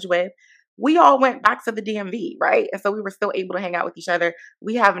college with, we all went back to the DMV, right? And so we were still able to hang out with each other.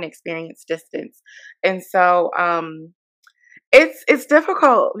 We haven't experienced distance. And so it's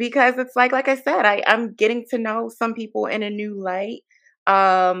difficult because it's like I said, I'm getting to know some people in a new light.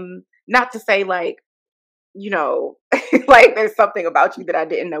 Not to say like, like there's something about you that I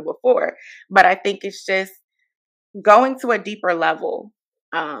didn't know before, but I think it's just going to a deeper level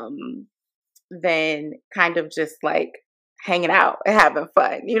than kind of just like hanging out and having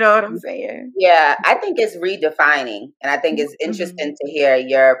fun. You know what I'm saying? Yeah, I think it's redefining. And I think it's interesting to hear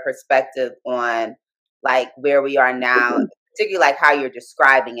your perspective on like where we are now, particularly like how you're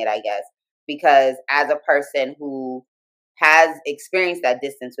describing it, I guess. Because as a person who has experienced that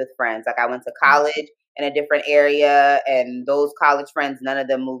distance with friends, like I went to college in a different area and those college friends, none of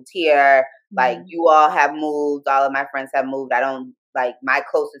them moved here. Like you all have moved, all of my friends have moved. I don't like my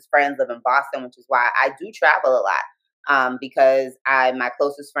closest friends live in Boston, which is why I do travel a lot. Because my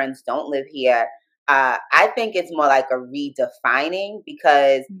closest friends don't live here. I think it's more like a redefining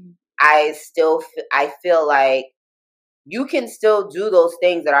because I feel like you can still do those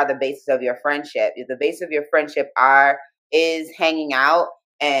things that are the basis of your friendship. If the base of your friendship is hanging out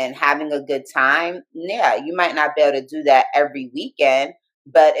and having a good time, yeah, you might not be able to do that every weekend,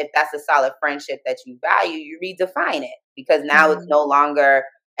 but if that's a solid friendship that you value, you redefine it, because now it's no longer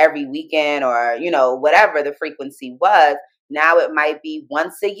every weekend or, whatever the frequency was. Now it might be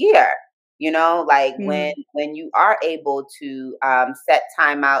once a year, like when you are able to set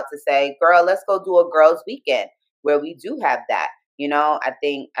time out to say, girl, let's go do a girls weekend where we do have that. I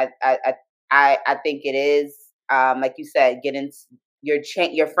think I think it is like you said, getting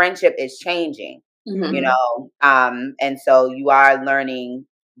your friendship is changing, and so you are learning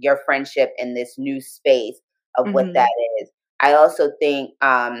your friendship in this new space of what that is. I also think,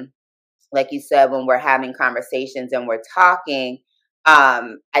 like you said, when we're having conversations and we're talking,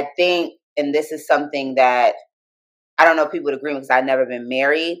 I think, and this is something that I don't know if people would agree with because I've never been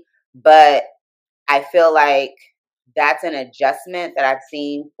married, but I feel like that's an adjustment that I've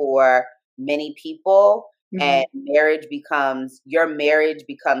seen for many people. And your marriage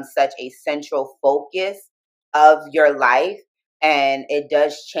becomes such a central focus of your life. And it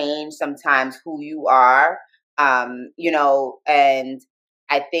does change sometimes who you are. And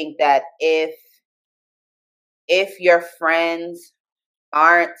I think that if your friends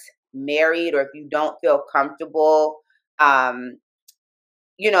aren't married, or if you don't feel comfortable, kind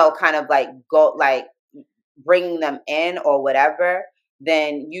of like bringing them in or whatever,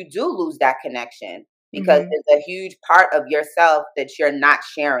 then you do lose that connection, because there's a huge part of yourself that you're not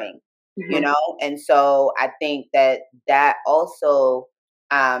sharing, and so I think that also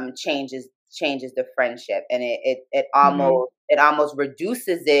changes the friendship, and it almost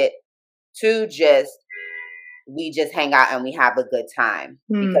reduces it to just, we just hang out and we have a good time,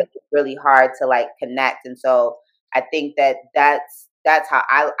 because it's really hard to like connect. And so I think that's how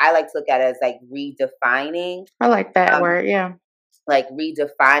I like to look at it, as like redefining. I like that word. Yeah. Like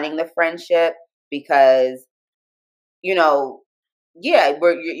redefining the friendship, because, you're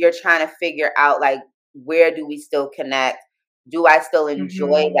trying to figure out, like, where do we still connect? Do I still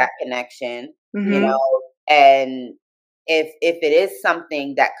enjoy that connection? And if it is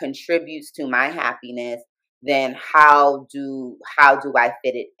something that contributes to my happiness, then how do I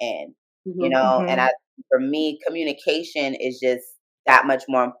fit it in? And for me, communication is just that much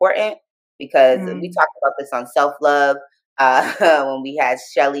more important, because we talked about this on self-love when we had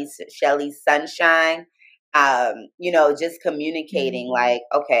Shelly's Sunshine. Just communicating like,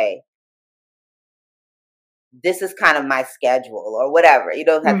 okay, this is kind of my schedule or whatever. You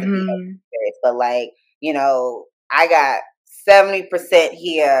don't have to be serious, but like, I got 70%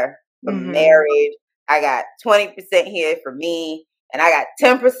 here for marriage. I got 20% here for me, and I got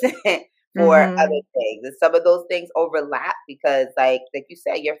 10% for other things. And some of those things overlap, because like you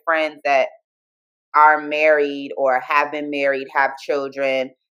said, your friends that are married or have been married, have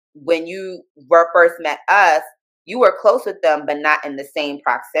children, when you were first met us, you were close with them, but not in the same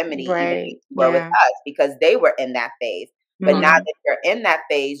proximity, even if you were with us, because they were in that phase. But now that you're in that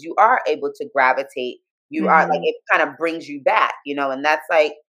phase, you are able to gravitate. You are like, it kind of brings you back, and that's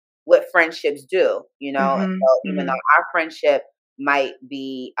like what friendships do, And so even though our friendship might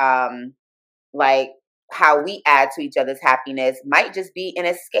be like how we add to each other's happiness, might just be an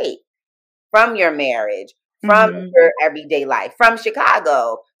escape from your marriage, from your everyday life, from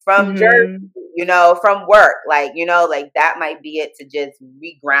Chicago, from Jersey, from work, like, like that might be it, to just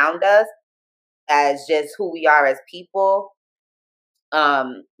reground us as just who we are as people.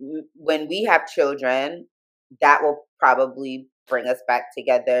 When we have children, that will probably bring us back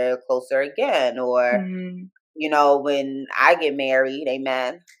together closer again, or when I get married,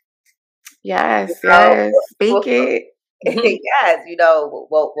 amen. Yes, yes, speak it. Yes,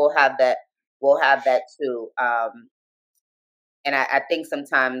 we'll have that. We'll have that too. And I think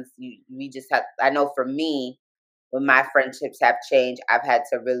sometimes we just have. I know for me, when my friendships have changed, I've had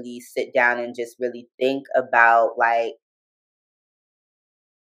to really sit down and just really think about, like,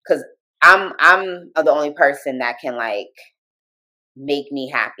 because I'm the only person that can like make me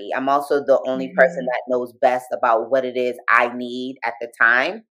happy. I'm also the only person that knows best about what it is I need at the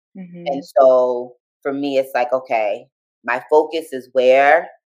time. And so for me, it's like, okay, my focus is where,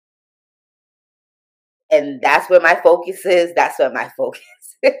 and that's where my focus is. That's where my focus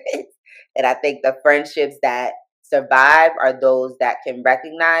is. And I think the friendships that survive are those that can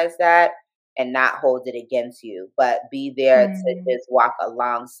recognize that and not hold it against you, but be there to just walk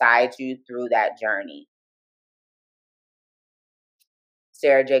alongside you through that journey.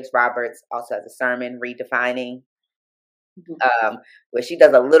 Sarah Jakes Roberts also has a sermon, Redefining, where she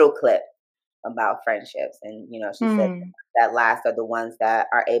does a little clip about friendships. And, she said that last are the ones that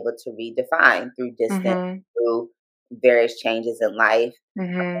are able to redefine through distance, through various changes in life.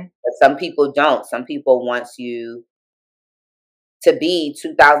 But some people don't. Some people, once you to be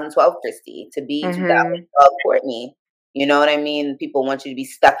 2012 Christy, to be 2012 Courtney. You know what I mean? People want you to be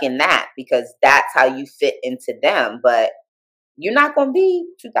stuck in that because that's how you fit into them. But you're not going to be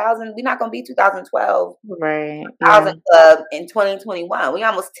 2000. We're not going to be 2012. Right. 2000 Club in 2021. We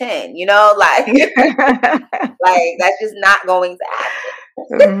almost 10, you know, like, like that's just not going to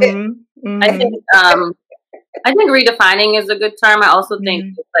happen. I think redefining is a good term. I also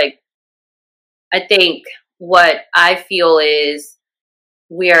think I think what I feel is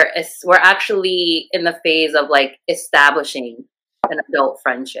we're actually in the phase of like establishing an adult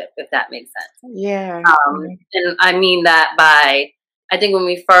friendship, if that makes sense. Yeah. And I mean that by, I think when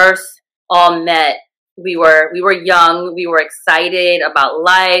we first all met, we were young, we were excited about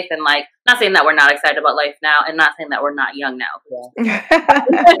life, and like, not saying that we're not excited about life now, and not saying that we're not young now. Yeah.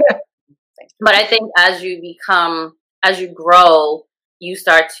 But I think as you grow, you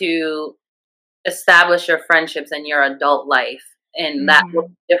start to establish your friendships in your adult life. And that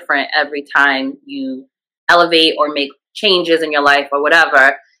looks different every time you elevate or make changes in your life or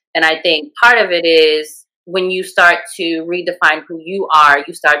whatever. And I think part of it is when you start to redefine who you are,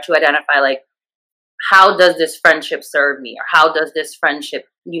 you start to identify like, how does this friendship serve me? Or how does this friendship,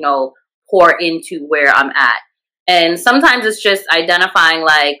 pour into where I'm at? And sometimes it's just identifying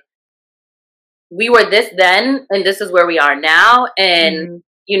like, we were this then, and this is where we are now. And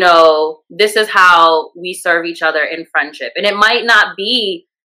this is how we serve each other in friendship. And it might not be,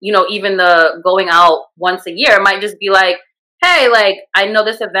 even the going out once a year. It might just be like, hey, like, I know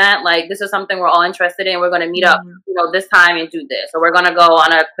this event, like, this is something we're all interested in. We're going to meet up, this time and do this. Or we're going to go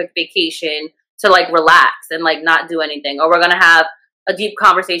on a quick vacation to, like, relax and, like, not do anything. Or we're going to have a deep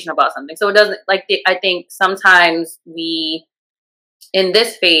conversation about something. So it doesn't, like, I think sometimes we, in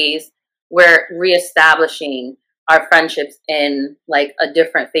this phase, we're reestablishing our friendships in like a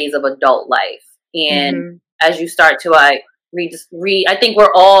different phase of adult life. And as you start to like I think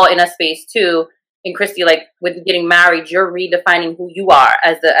we're all in a space too. And Christy, like with getting married, you're redefining who you are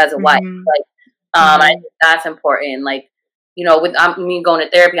as a wife. Like, I think that's important. Like, with me going to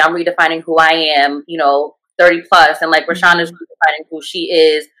therapy, I'm redefining who I am, 30 plus. And like Rashanda's redefining who she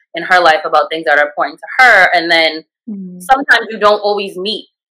is in her life about things that are important to her. And then sometimes you don't always meet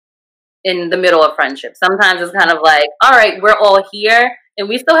in the middle of friendship. Sometimes it's kind of like, all right, we're all here, and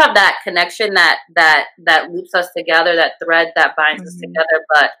we still have that connection that loops us together, that thread that binds us together,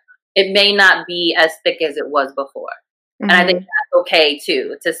 but it may not be as thick as it was before. And I think that's okay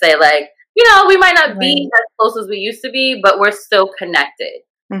too, to say like, we might not be as close as we used to be, but we're still connected,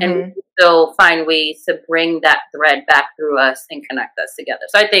 and we can still find ways to bring that thread back through us and connect us together.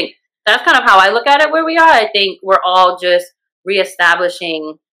 So I think that's kind of how I look at it where we are. I think we're all just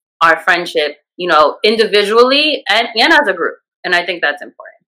reestablishing our friendship, individually and as a group. And I think that's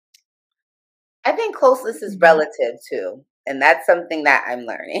important. I think closeness is relative too. And that's something that I'm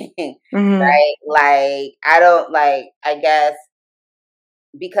learning, right? Like, I guess,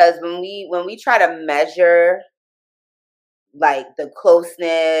 because when we try to measure like the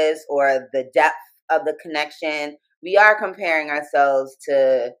closeness or the depth of the connection, we are comparing ourselves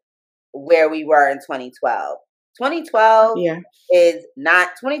to where we were in 2012. 2012 is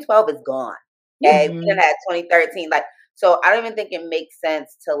gone. Okay, we done had 2013. Like, so I don't even think it makes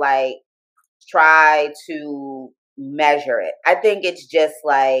sense to like try to measure it. I think it's just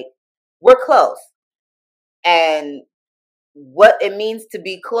like we're close, and what it means to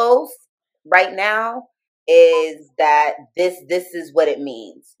be close right now is that this is what it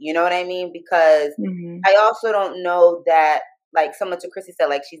means. You know what I mean? Because I also don't know that. Like someone to Chrissy said,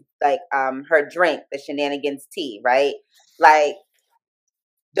 like she's like her drink, the shenanigans tea, right? Like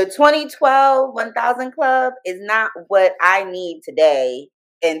the 2012 1000 Club is not what I need today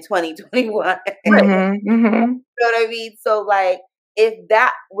in 2021. You know what I mean? So like if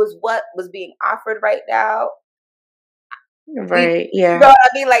that was what was being offered right now, you know what I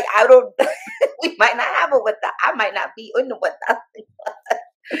mean? Like I don't, we might not have it with that. I might not be in the 1000 Club.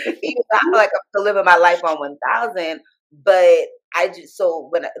 Even though I feel like I'm still living my life on 1000. But I just, so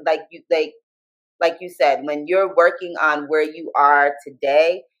when like you said, when you're working on where you are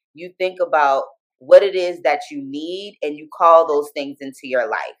today, you think about what it is that you need and you call those things into your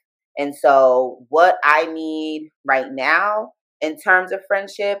life. And so what I need right now in terms of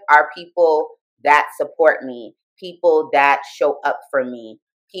friendship are people that support me, people that show up for me,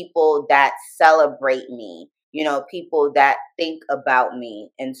 people that celebrate me, people that think about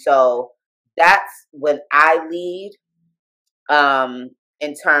me. And so that's when I lead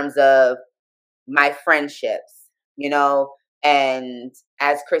in terms of my friendships, and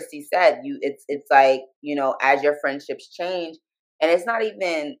as Christy said, it's like, as your friendships change, and it's not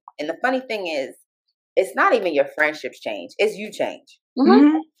even, and the funny thing is, it's not even your friendships change. It's you change.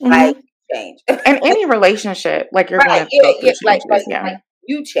 Mm-hmm. Like, change. And any relationship, like you're Right. going to go through changes. Like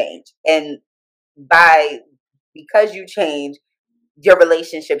you change. And because you change, your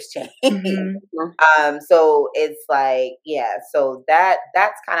relationships change. So it's like, yeah, so that's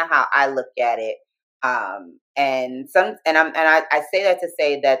kind of how I look at it. I say that to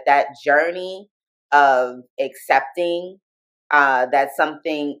say that journey of accepting that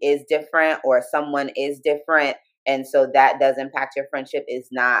something is different or someone is different, and so that does impact your friendship, is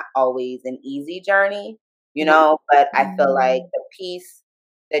not always an easy journey, but I feel like the peace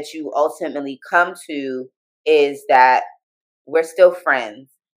that you ultimately come to is that we're still friends,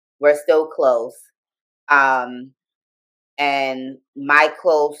 we're still close, and my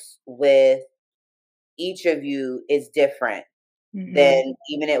close with each of you is different than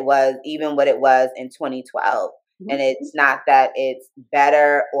even what it was in 2012. And it's not that it's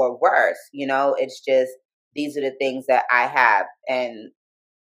better or worse, it's just these are the things that I have. And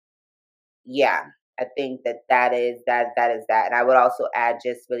yeah, I think that is that. And I would also add,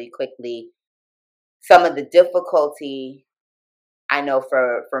 just really quickly, some of the difficulty I know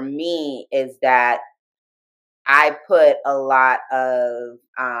for me is that I put a lot of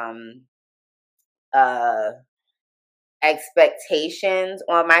uh expectations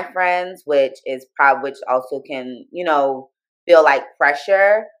on my friends, which also can, feel like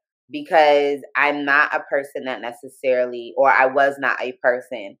pressure, because I'm not a person that necessarily, or I was not a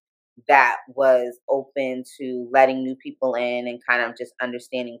person that was open to letting new people in and kind of just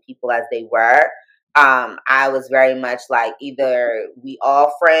understanding people as they were. I was very much like, either we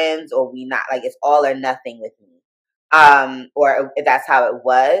all friends or we not, like it's all or nothing with me. Or that's how it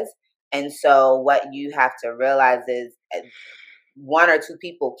was. And so what you have to realize is one or two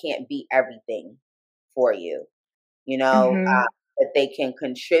people can't be everything for you, but they can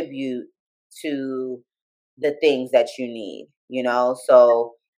contribute to the things that you need,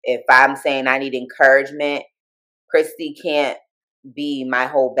 So if I'm saying I need encouragement, Christy can't be my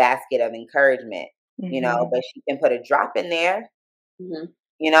whole basket of encouragement, but she can put a drop in there,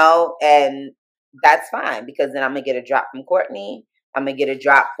 and that's fine, because then I'm going to get a drop from Courtney. I'm going to get a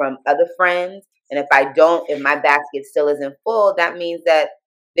drop from other friends. And if my basket still isn't full, that means that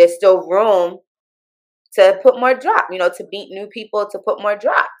there's still room to put more drop, to meet new people, to put more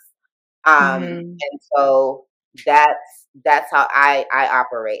drops. And so that's how I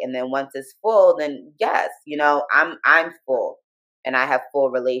operate. And then once it's full, then yes, I'm full, and I have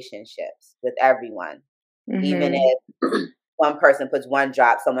full relationships with everyone. Even if one person puts one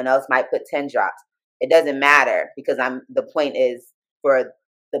drop, someone else might put 10 drops. It doesn't matter, because the point is for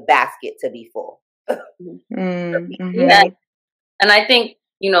the basket to be full. Yeah. And I think,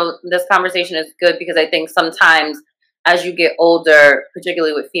 this conversation is good, because I think sometimes as you get older,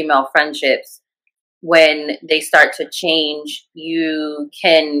 particularly with female friendships, when they start to change, you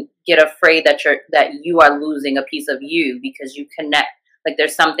can get afraid that you are losing a piece of you, because you connect, like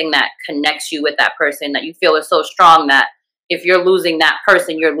there's something that connects you with that person that you feel is so strong that if you're losing that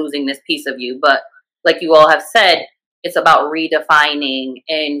person, you're losing this piece of you. But like you all have said, it's about redefining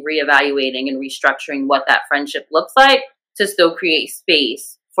and reevaluating and restructuring what that friendship looks like, to still create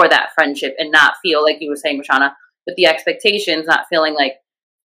space for that friendship, and not feel like you were saying, Rashana, with the expectations, not feeling like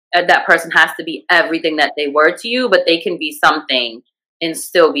that person has to be everything that they were to you, but they can be something and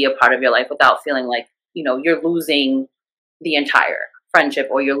still be a part of your life without feeling like, you're losing the entire friendship,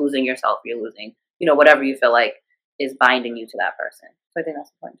 or you're losing yourself, you're losing, whatever you feel like is binding you to that person. So I think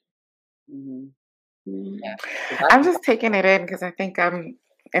that's important. Yeah. I'm just taking it in because I think I'm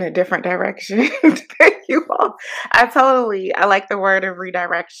in a different direction than you all. I like the word of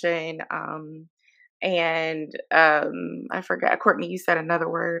redirection. And I forgot, Courtney, you said another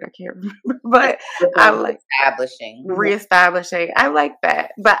word. I can't remember, but I like reestablishing. I like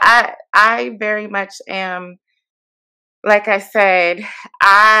that, but I very much am, like I said,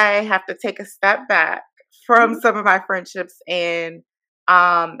 I have to take a step back from some of my friendships, and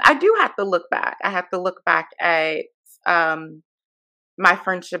I do have to look back. I have to look back at my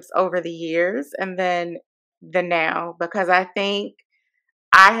friendships over the years, and then the now, because I think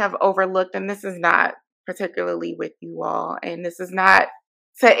I have overlooked, and this is not particularly with you all, and this is not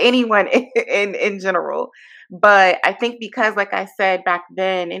to anyone in general, but I think because, like I said back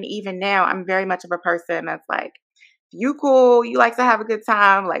then, and even now, I'm very much of a person that's like, you cool, you like to have a good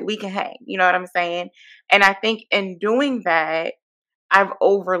time, like we can hang, you know what I'm saying? And I think in doing that, I've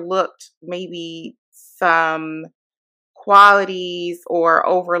overlooked maybe some qualities or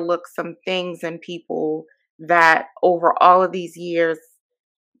overlooked some things in people that over all of these years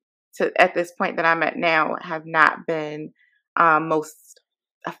to at this point that I'm at now have not been most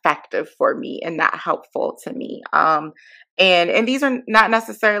effective for me and not helpful to me. And these are not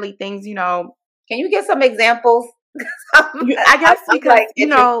necessarily things, you know. Can you give some examples? I guess because, like, you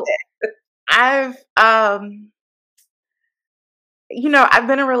know, I've been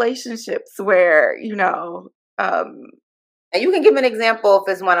in relationships where, and you can give an example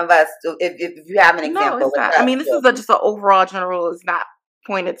if it's one of us. If you have an example, no, it's not. I mean, this is just an overall general. It's not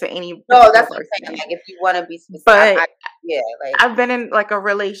pointed to any. No, that's what I'm saying. Like, if you want to be specific, but I've been in like a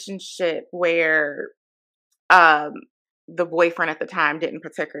relationship where, the boyfriend at the time didn't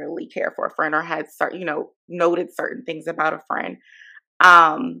particularly care for a friend or had noted certain things about a friend.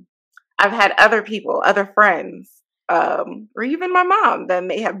 I've had other people, other friends, or even my mom that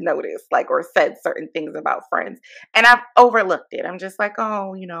may have noticed, like, or said certain things about friends, and I've overlooked it. I'm just like,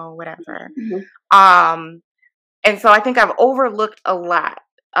 oh, whatever. Mm-hmm. And so I think I've overlooked a lot,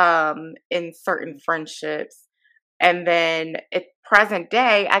 in certain friendships. And then at present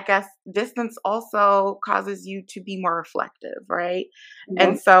day, I guess distance also causes you to be more reflective, right? Mm-hmm.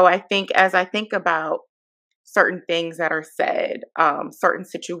 And so I think as I think about certain things that are said, certain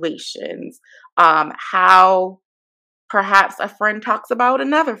situations, how perhaps a friend talks about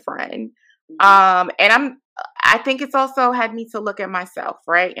another friend. And I think it's also had me to look at myself,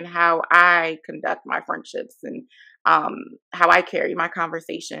 right? And how I conduct my friendships and how I carry my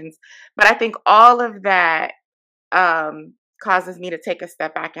conversations. But I think all of that causes me to take a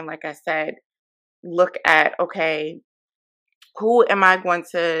step back and, like I said, look at, okay, who am I going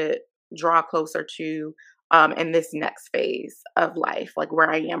to draw closer to in this next phase of life, like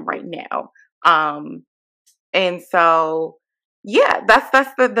where I am right now. And so, yeah, that's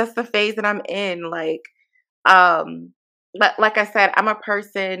the phase that I'm in. Like I said, I'm a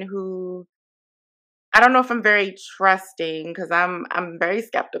person who, I don't know if I'm very trusting, because I'm very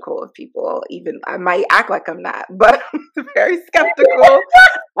skeptical of people. Even I might act like I'm not, but I'm very skeptical.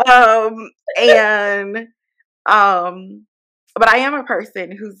 But I am a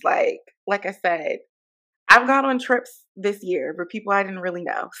person who's like I said, I've gone on trips this year for people I didn't really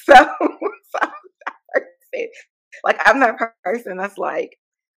know. So I'm that person. Like, I'm that person that's like,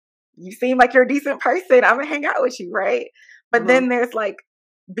 you seem like you're a decent person, I'm gonna hang out with you, right? But then there's like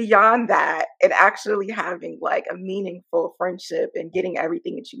beyond that, and actually having like a meaningful friendship and getting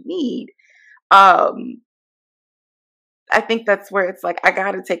everything that you need. I think that's where it's like, I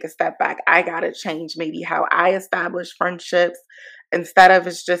gotta take a step back. I gotta change maybe how I establish friendships, instead of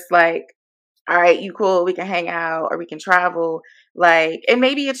it's just like, all right, you cool, we can hang out or we can travel. Like, and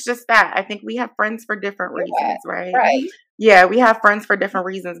maybe it's just that. I think we have friends for different reasons, right? Right. Yeah, we have friends for different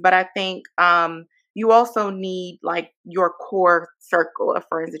reasons. But I think you also need like your core circle of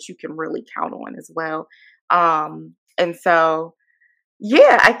friends that you can really count on as well. And so,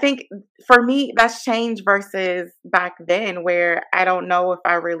 yeah, I think for me, that's changed versus back then, where I don't know if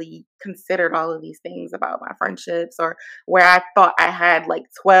I really considered all of these things about my friendships, or where I thought I had like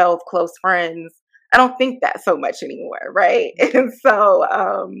 12 close friends. I don't think that so much anymore, right? And so,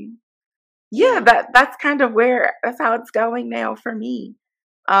 yeah, that's kind of that's how it's going now for me.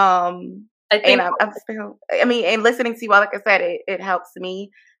 I think, and I'm still, I mean, and listening to you, like I said, it helps me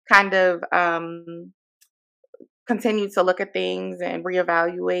kind of, continue to look at things and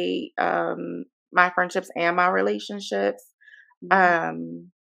reevaluate my friendships and my relationships.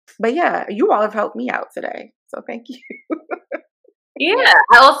 But yeah, you all have helped me out today, so thank you. Yeah,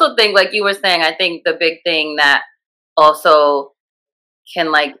 I also think, like you were saying, I think the big thing that also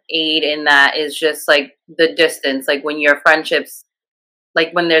can like aid in that is just like the distance. Like when your friendships,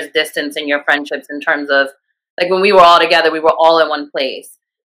 like when there's distance in your friendships, in terms of like when we were all together, we were all in one place.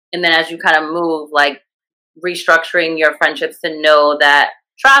 And then as you kind of move, like restructuring your friendships to know that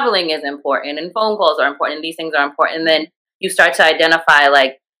traveling is important and phone calls are important and these things are important. And then you start to identify,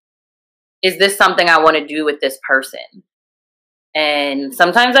 like, is this something I want to do with this person? And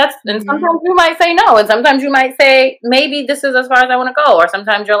sometimes sometimes you might say no. And sometimes you might say, maybe this is as far as I want to go. Or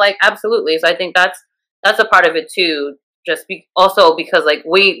sometimes you're like, absolutely. So I think that's a part of it too. Just also because like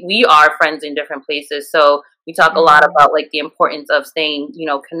we are friends in different places. So we talk a lot about like the importance of staying,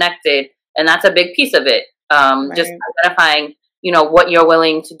 connected. And that's a big piece of it. Just identifying, what you're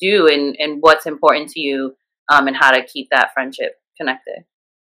willing to do and what's important to you, and how to keep that friendship connected.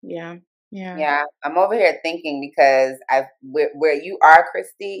 Yeah. Yeah. I'm over here thinking, because where you are,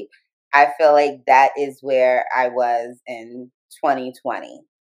 Christy, I feel like that is where I was in 2020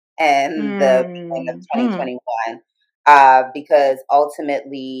 and the beginning of 2021. Because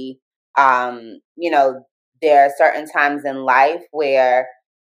ultimately, there are certain times in life where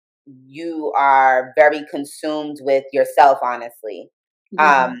you are very consumed with yourself, honestly.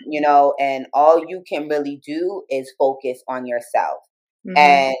 And all you can really do is focus on yourself.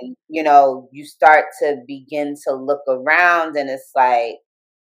 And, you start to begin to look around and it's like,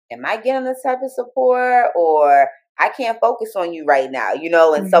 am I getting this type of support, or I can't focus on you right now,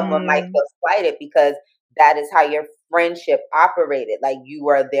 and someone might feel slighted because that is how your friendship operated. Like you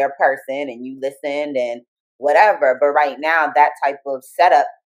were their person and you listened and whatever. But right now that type of setup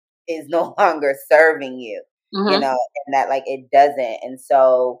is no longer serving you, and that like it doesn't. And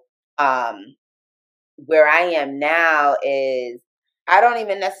so, where I am now is I don't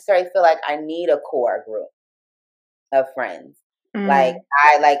even necessarily feel like I need a core group of friends. Like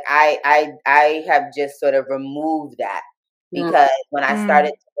I have just sort of removed that because when I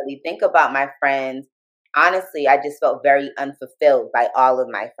started to really think about my friends, honestly, I just felt very unfulfilled by all of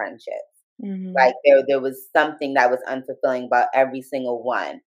my friendships. Like there was something that was unfulfilling about every single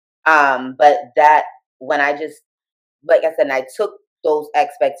one. But that when I just, like I said, I took those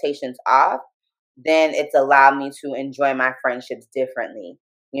expectations off, then it's allowed me to enjoy my friendships differently.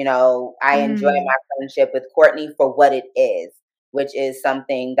 I enjoy my friendship with Courtney for what it is, which is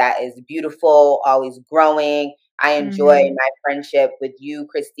something that is beautiful, always growing. I enjoy my friendship with you,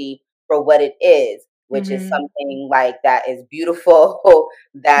 Christy, for what it is, which is something like that is beautiful,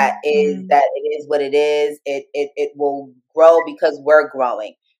 that it is what it is. It will grow because we're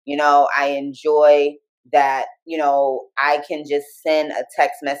growing. I enjoy that, I can just send a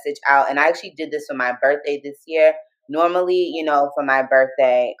text message out. And I actually did this for my birthday this year. Normally, for my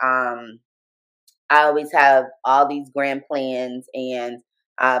birthday, I always have all these grand plans, and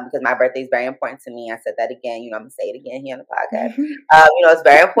because my birthday is very important to me. I said that again, I'm gonna say it again here on the podcast. It's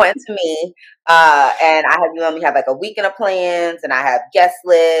very important to me. And I have normally have like a weekend of plans, and I have guest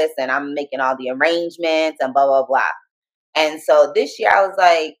lists, and I'm making all the arrangements and blah blah blah. And so this year I was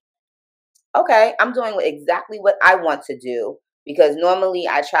like, okay, I'm doing exactly what I want to do, because normally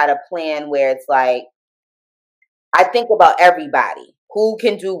I try to plan where it's like I think about everybody. Who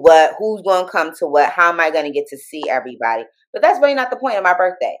can do what? Who's going to come to what? How am I going to get to see everybody? But that's really not the point of my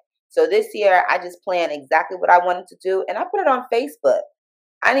birthday. So this year, I just planned exactly what I wanted to do, and I put it on Facebook.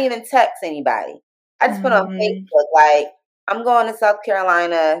 I didn't even text anybody. I just put it on Facebook, like, I'm going to South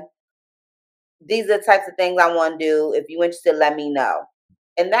Carolina. These are the types of things I want to do. If you're interested, let me know.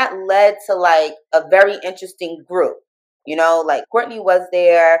 And that led to like a very interesting group. Like Courtney was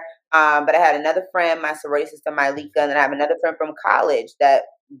there, but I had another friend, my sorority sister, Mylika, and then I have another friend from college that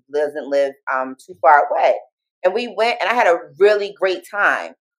doesn't live too far away. And we went, and I had a really great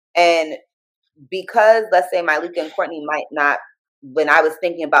time. And because, let's say, Mylika and Courtney might not, when I was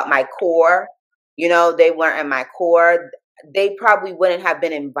thinking about my core, they weren't in my core, they probably wouldn't have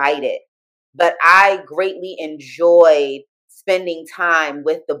been invited. But I greatly enjoyed spending time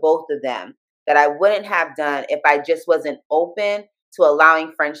with the both of them that I wouldn't have done if I just wasn't open to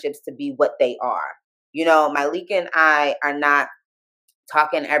allowing friendships to be what they are. Mylika and I are not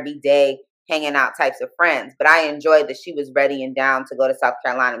talking every day, hanging out types of friends, but I enjoyed that she was ready and down to go to South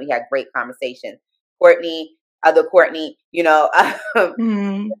Carolina. We had great conversations. Courtney, other Courtney, it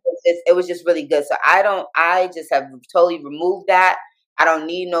was just really good. So I just have totally removed that. I don't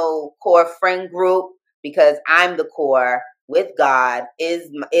need no core friend group, because I'm the core with God is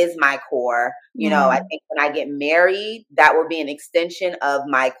my core. I think when I get married, that will be an extension of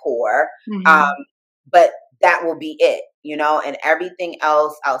my core. But that will be it, and everything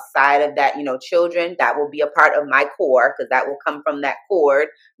else outside of that, children, that will be a part of my core, because that will come from that cord,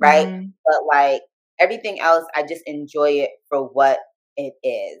 right? But like everything else, I just enjoy it for what it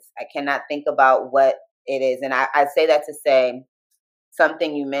is. I cannot think about what it is. And I say that to say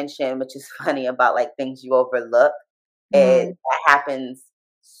something you mentioned, which is funny, about like things you overlook. That happens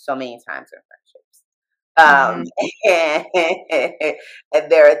so many times in friendships. And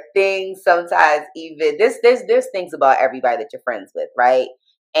there are things sometimes, even there's things about everybody that you're friends with, right?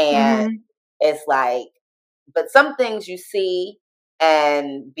 And it's like, but some things you see,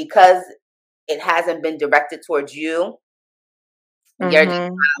 and because it hasn't been directed towards you, you're just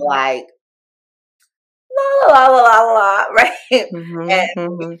kind of like, la la la la la, right? And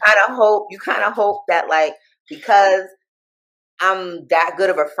you kind of hope that, like, because I'm that good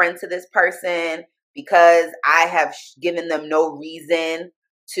of a friend to this person, because I have given them no reason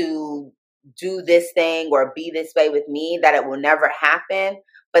to do this thing or be this way with me, that it will never happen.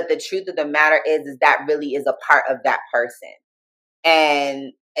 But the truth of the matter is that really is a part of that person.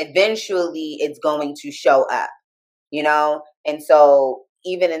 And eventually it's going to show up, And so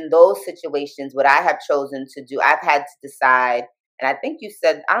even in those situations, what I have chosen to do, I've had to decide, and I think you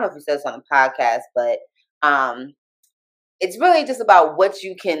said, I don't know if you said this on the podcast, but it's really just about what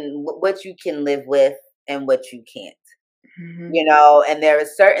you can live with and what you can't. And there are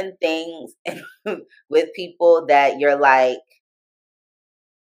certain things with people that you're like,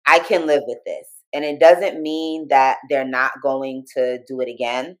 I can live with this. And it doesn't mean that they're not going to do it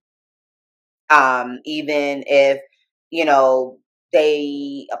again. Even if, you know,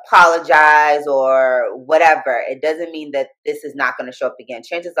 they apologize or whatever, it doesn't mean that this is not going to show up again.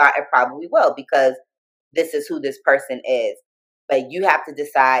 Chances are it probably will, because this is who this person is. But you have to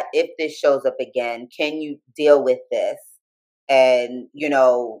decide, if this shows up again, can you deal with this? And, you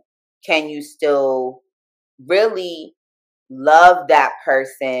know, can you still really love that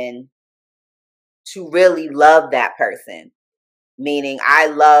person to really love that person? Meaning, I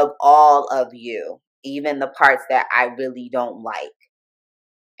love all of you, even the parts that I really don't like.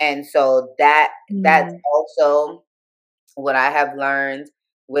 And so that's also what I have learned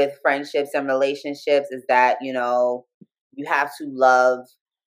with friendships and relationships, is that, you know, you have to love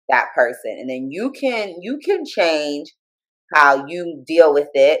that person, and then you can change how you deal with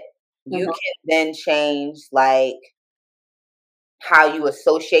it. You can then change, like, how you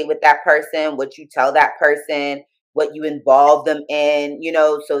associate with that person, what you tell that person, what you involve them in, you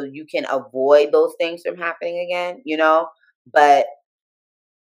know, so you can avoid those things from happening again, you know. But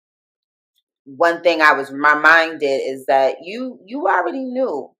one thing I was reminded is that you already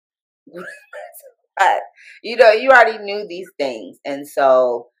knew. But, you know, you already knew these things, and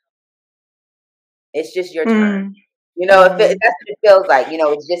so it's just your turn. You know, if that's what it feels like, you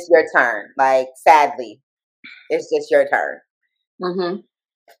know, it's just your turn. Like, sadly, it's just your turn.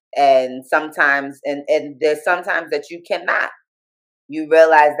 And sometimes, and there's sometimes that you cannot. You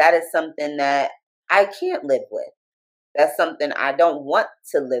realize that is something that I can't live with. That's something I don't want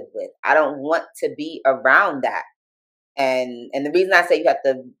to live with. I don't want to be around that. And the reason I say you have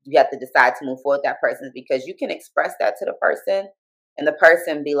to decide to move forward with that person is because you can express that to the person, and the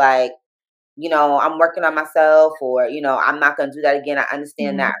person be like, you know, I'm working on myself, or, you know, I'm not going to do that again. I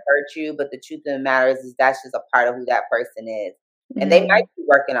understand that hurt you, but the truth of the matter is that's just a part of who that person is. And they might be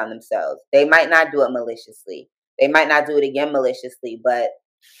working on themselves. They might not do it maliciously. They might not do it again maliciously, but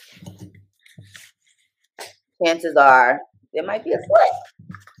chances are there might be a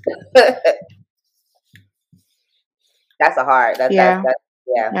slip. That's a hard. Yeah.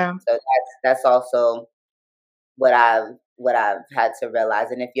 So that's also what I've had to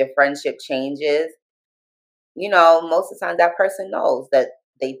realize. And if your friendship changes, you know, most of the time that person knows that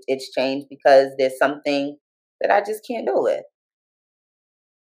it's changed, because there's something that I just can't deal with.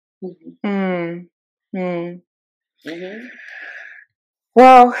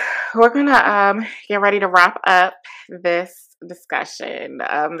 Well, we're gonna get ready to wrap up this discussion.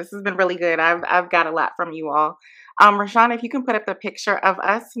 This has been really good. I've got a lot from you all. Rashawn, if you can put up the picture of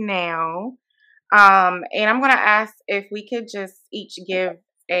us now. And I'm gonna ask if we could just each give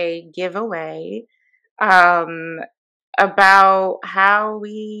a giveaway about how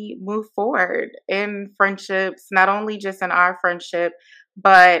we move forward in friendships, not only just in our friendship,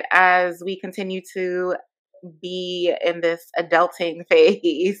 but as we continue to be in this adulting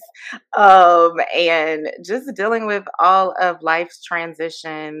phase, and just dealing with all of life's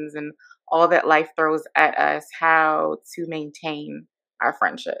transitions and all that life throws at us, how to maintain our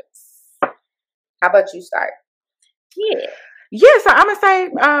friendships. How about you start? Yeah, so I'm gonna say,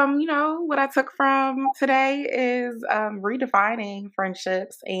 you know, what I took from today is redefining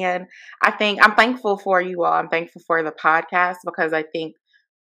friendships. And I think I'm thankful for you all. I'm thankful for the podcast, because I think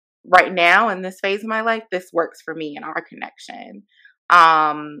right now in this phase of my life, this works for me and our connection.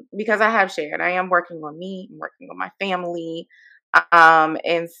 Because I have shared, I am working on me, I'm working on my family.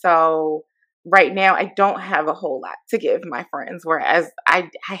 And so right now I don't have a whole lot to give my friends, whereas I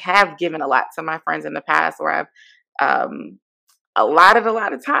have given a lot to my friends in the past, where I've allotted a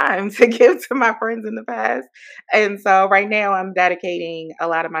lot of time to give to my friends in the past. And so right now I'm dedicating a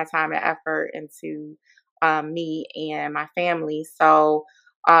lot of my time and effort into me and my family. So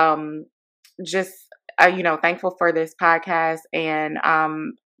just, you know, thankful for this podcast. And,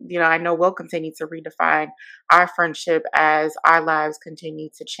 you know, I know we'll continue to redefine our friendship as our lives continue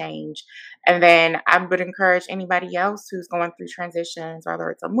to change. And then I would encourage anybody else who's going through transitions, whether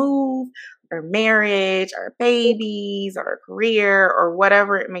it's a move or marriage or babies or a career or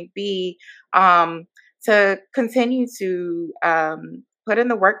whatever it may be, to continue to put in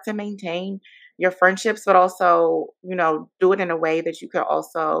the work to maintain your friendships, but also, you know, do it in a way that you can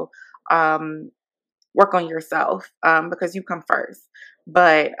also work on yourself, because you come first.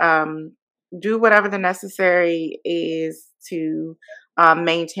 But do whatever the necessary is to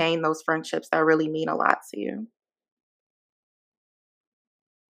maintain those friendships that really mean a lot to you.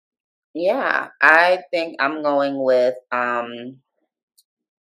 Yeah, I think I'm going with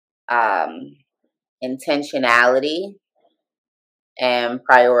intentionality and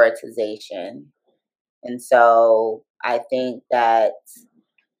prioritization. And so I think that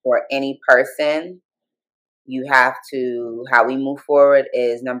for any person, you have to, how we move forward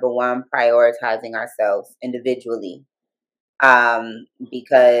is number one, prioritizing ourselves individually.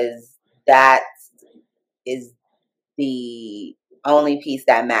 Because that is the only piece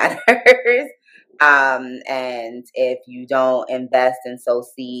that matters. And if you don't invest and sow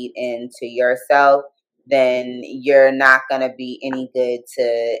seed into yourself, then you're not going to be any good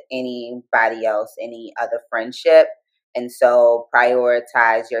to anybody else, any other friendship. And so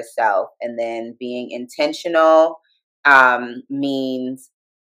prioritize yourself. And then being intentional means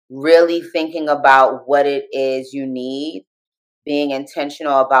really thinking about what it is you need, being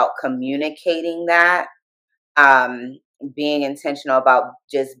intentional about communicating that, being intentional about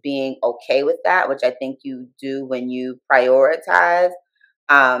just being okay with that, which I think you do when you prioritize.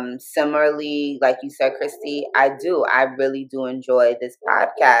 Similarly, like you said, Christy, I really do enjoy this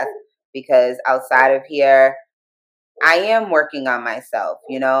podcast because outside of here, I am working on myself,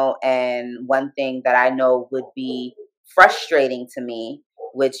 and one thing that I know would be frustrating to me,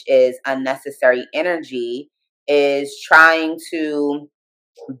 which is unnecessary energy, is trying to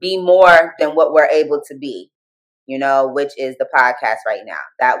be more than what we're able to be, which is the podcast right now.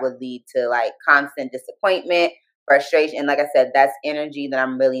 That would lead to like constant disappointment, frustration. And like I said, that's energy that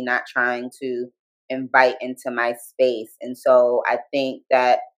I'm really not trying to invite into my space. And so I think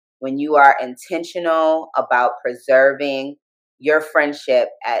that when you are intentional about preserving your friendship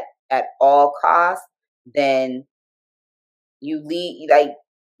at all costs, then you lead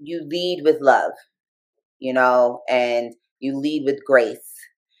with love, and you lead with grace,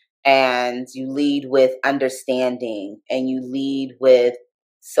 and you lead with understanding, and you lead with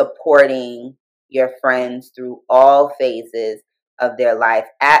supporting your friends through all phases of their life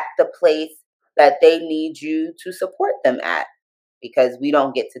at the place that they need you to support them at. Because we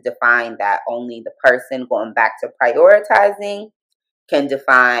don't get to define that. Only the person, going back to prioritizing, can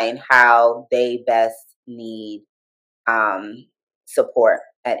define how they best need support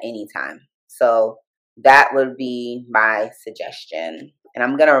at any time. So that would be my suggestion. And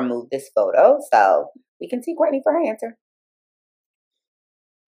I'm going to remove this photo so we can see Courtney for her answer.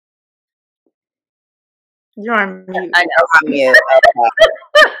 You're on mute. I know I'm mute. Okay.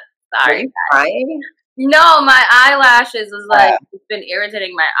 Sorry. Are you crying? No, my eyelashes is like, it's been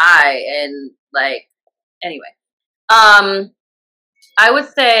irritating my eye. And like, anyway. I would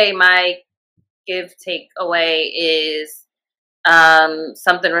say my give takeaway is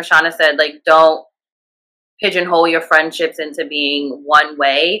something Roshana said, like, don't pigeonhole your friendships into being one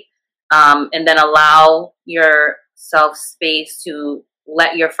way, and then allow yourself space to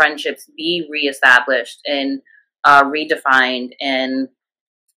let your friendships be reestablished and redefined, and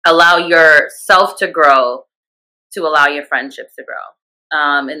allow yourself to grow to allow your friendships to grow.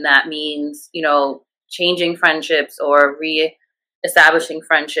 And that means, changing friendships or reestablishing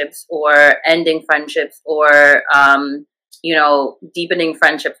friendships or ending friendships or, deepening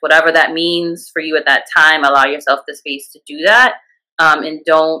friendships, whatever that means for you at that time. Allow yourself the space to do that. And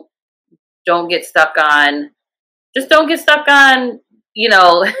don't get stuck on, like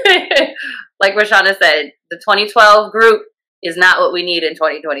Roshana said, the 2012 group is not what we need in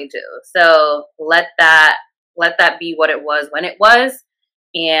 2022. So let that be what it was when it was,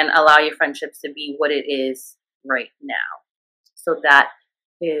 and allow your friendships to be what it is right now. So that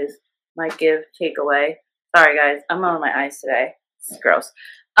is my give takeaway. Sorry guys, I'm on my eyes today. It's gross.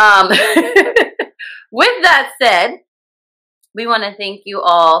 With that said, we want to thank you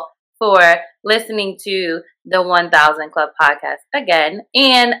all for listening to the 1000 Club podcast again.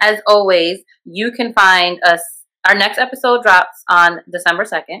 And as always, you can find us. Our next episode drops on December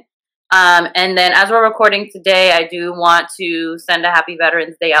 2nd. And then as we're recording today, I do want to send a happy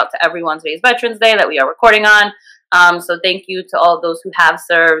Veterans Day out to everyone. Today's Veterans Day that we are recording on. So thank you to all those who have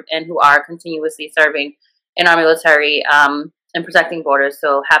served and who are continuously serving in our military and protecting borders.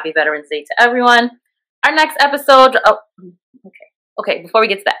 So happy Veterans Day to everyone. Our next episode. Okay. Before we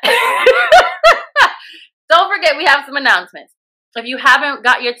get to that, don't forget we have some announcements. If you haven't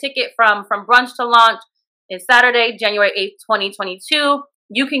got your ticket from Brunch to Launch, it's Saturday, January 8th, 2022.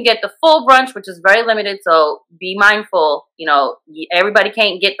 You can get the full brunch, which is very limited, so be mindful. Everybody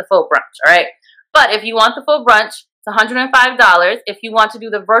can't get the full brunch, all right? But if you want the full brunch, it's $105. If you want to do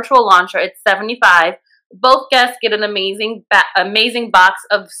the virtual launcher, it's $75. Both guests get an amazing box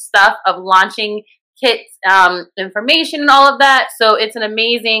of stuff, of launching kits, information, and all of that. So it's an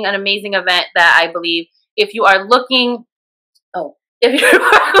amazing event that I believe if you are looking to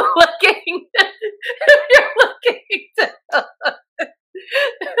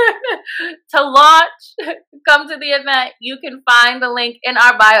launch, come to the event. You can find the link in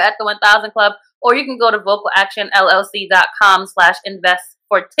our bio at the 1000 Club, or you can go to vocalactionllc.com/invest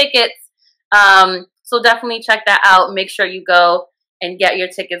for tickets. So definitely check that out. Make sure you go and get your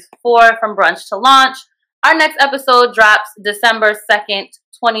tickets for From Brunch to Launch. Our next episode drops December 2nd,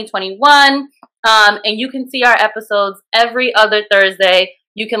 2021. And you can see our episodes every other Thursday.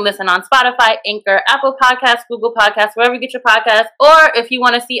 You can listen on Spotify, Anchor, Apple Podcasts, Google Podcasts, wherever you get your podcasts. Or if you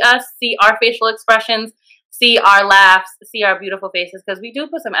want to see us, see our facial expressions, see our laughs, see our beautiful faces, because we do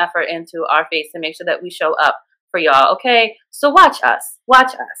put some effort into our face to make sure that we show up for y'all, okay? So watch us,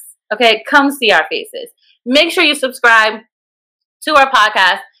 okay? Come see our faces. Make sure you subscribe to our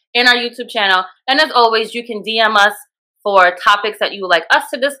podcast and our YouTube channel. And as always, you can DM us for topics that you would like us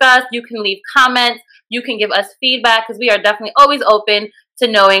to discuss. You can leave comments. You can give us feedback, because we are definitely always open to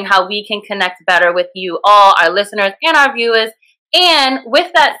knowing how we can connect better with you all, our listeners and our viewers. And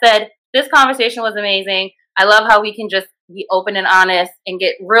with that said, this conversation was amazing. I love how we can just be open and honest and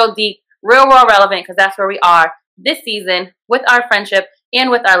get real deep, real world relevant, because that's where we are this season with our friendship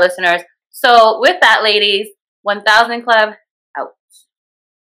and with our listeners. So with that, ladies, 1000 Club,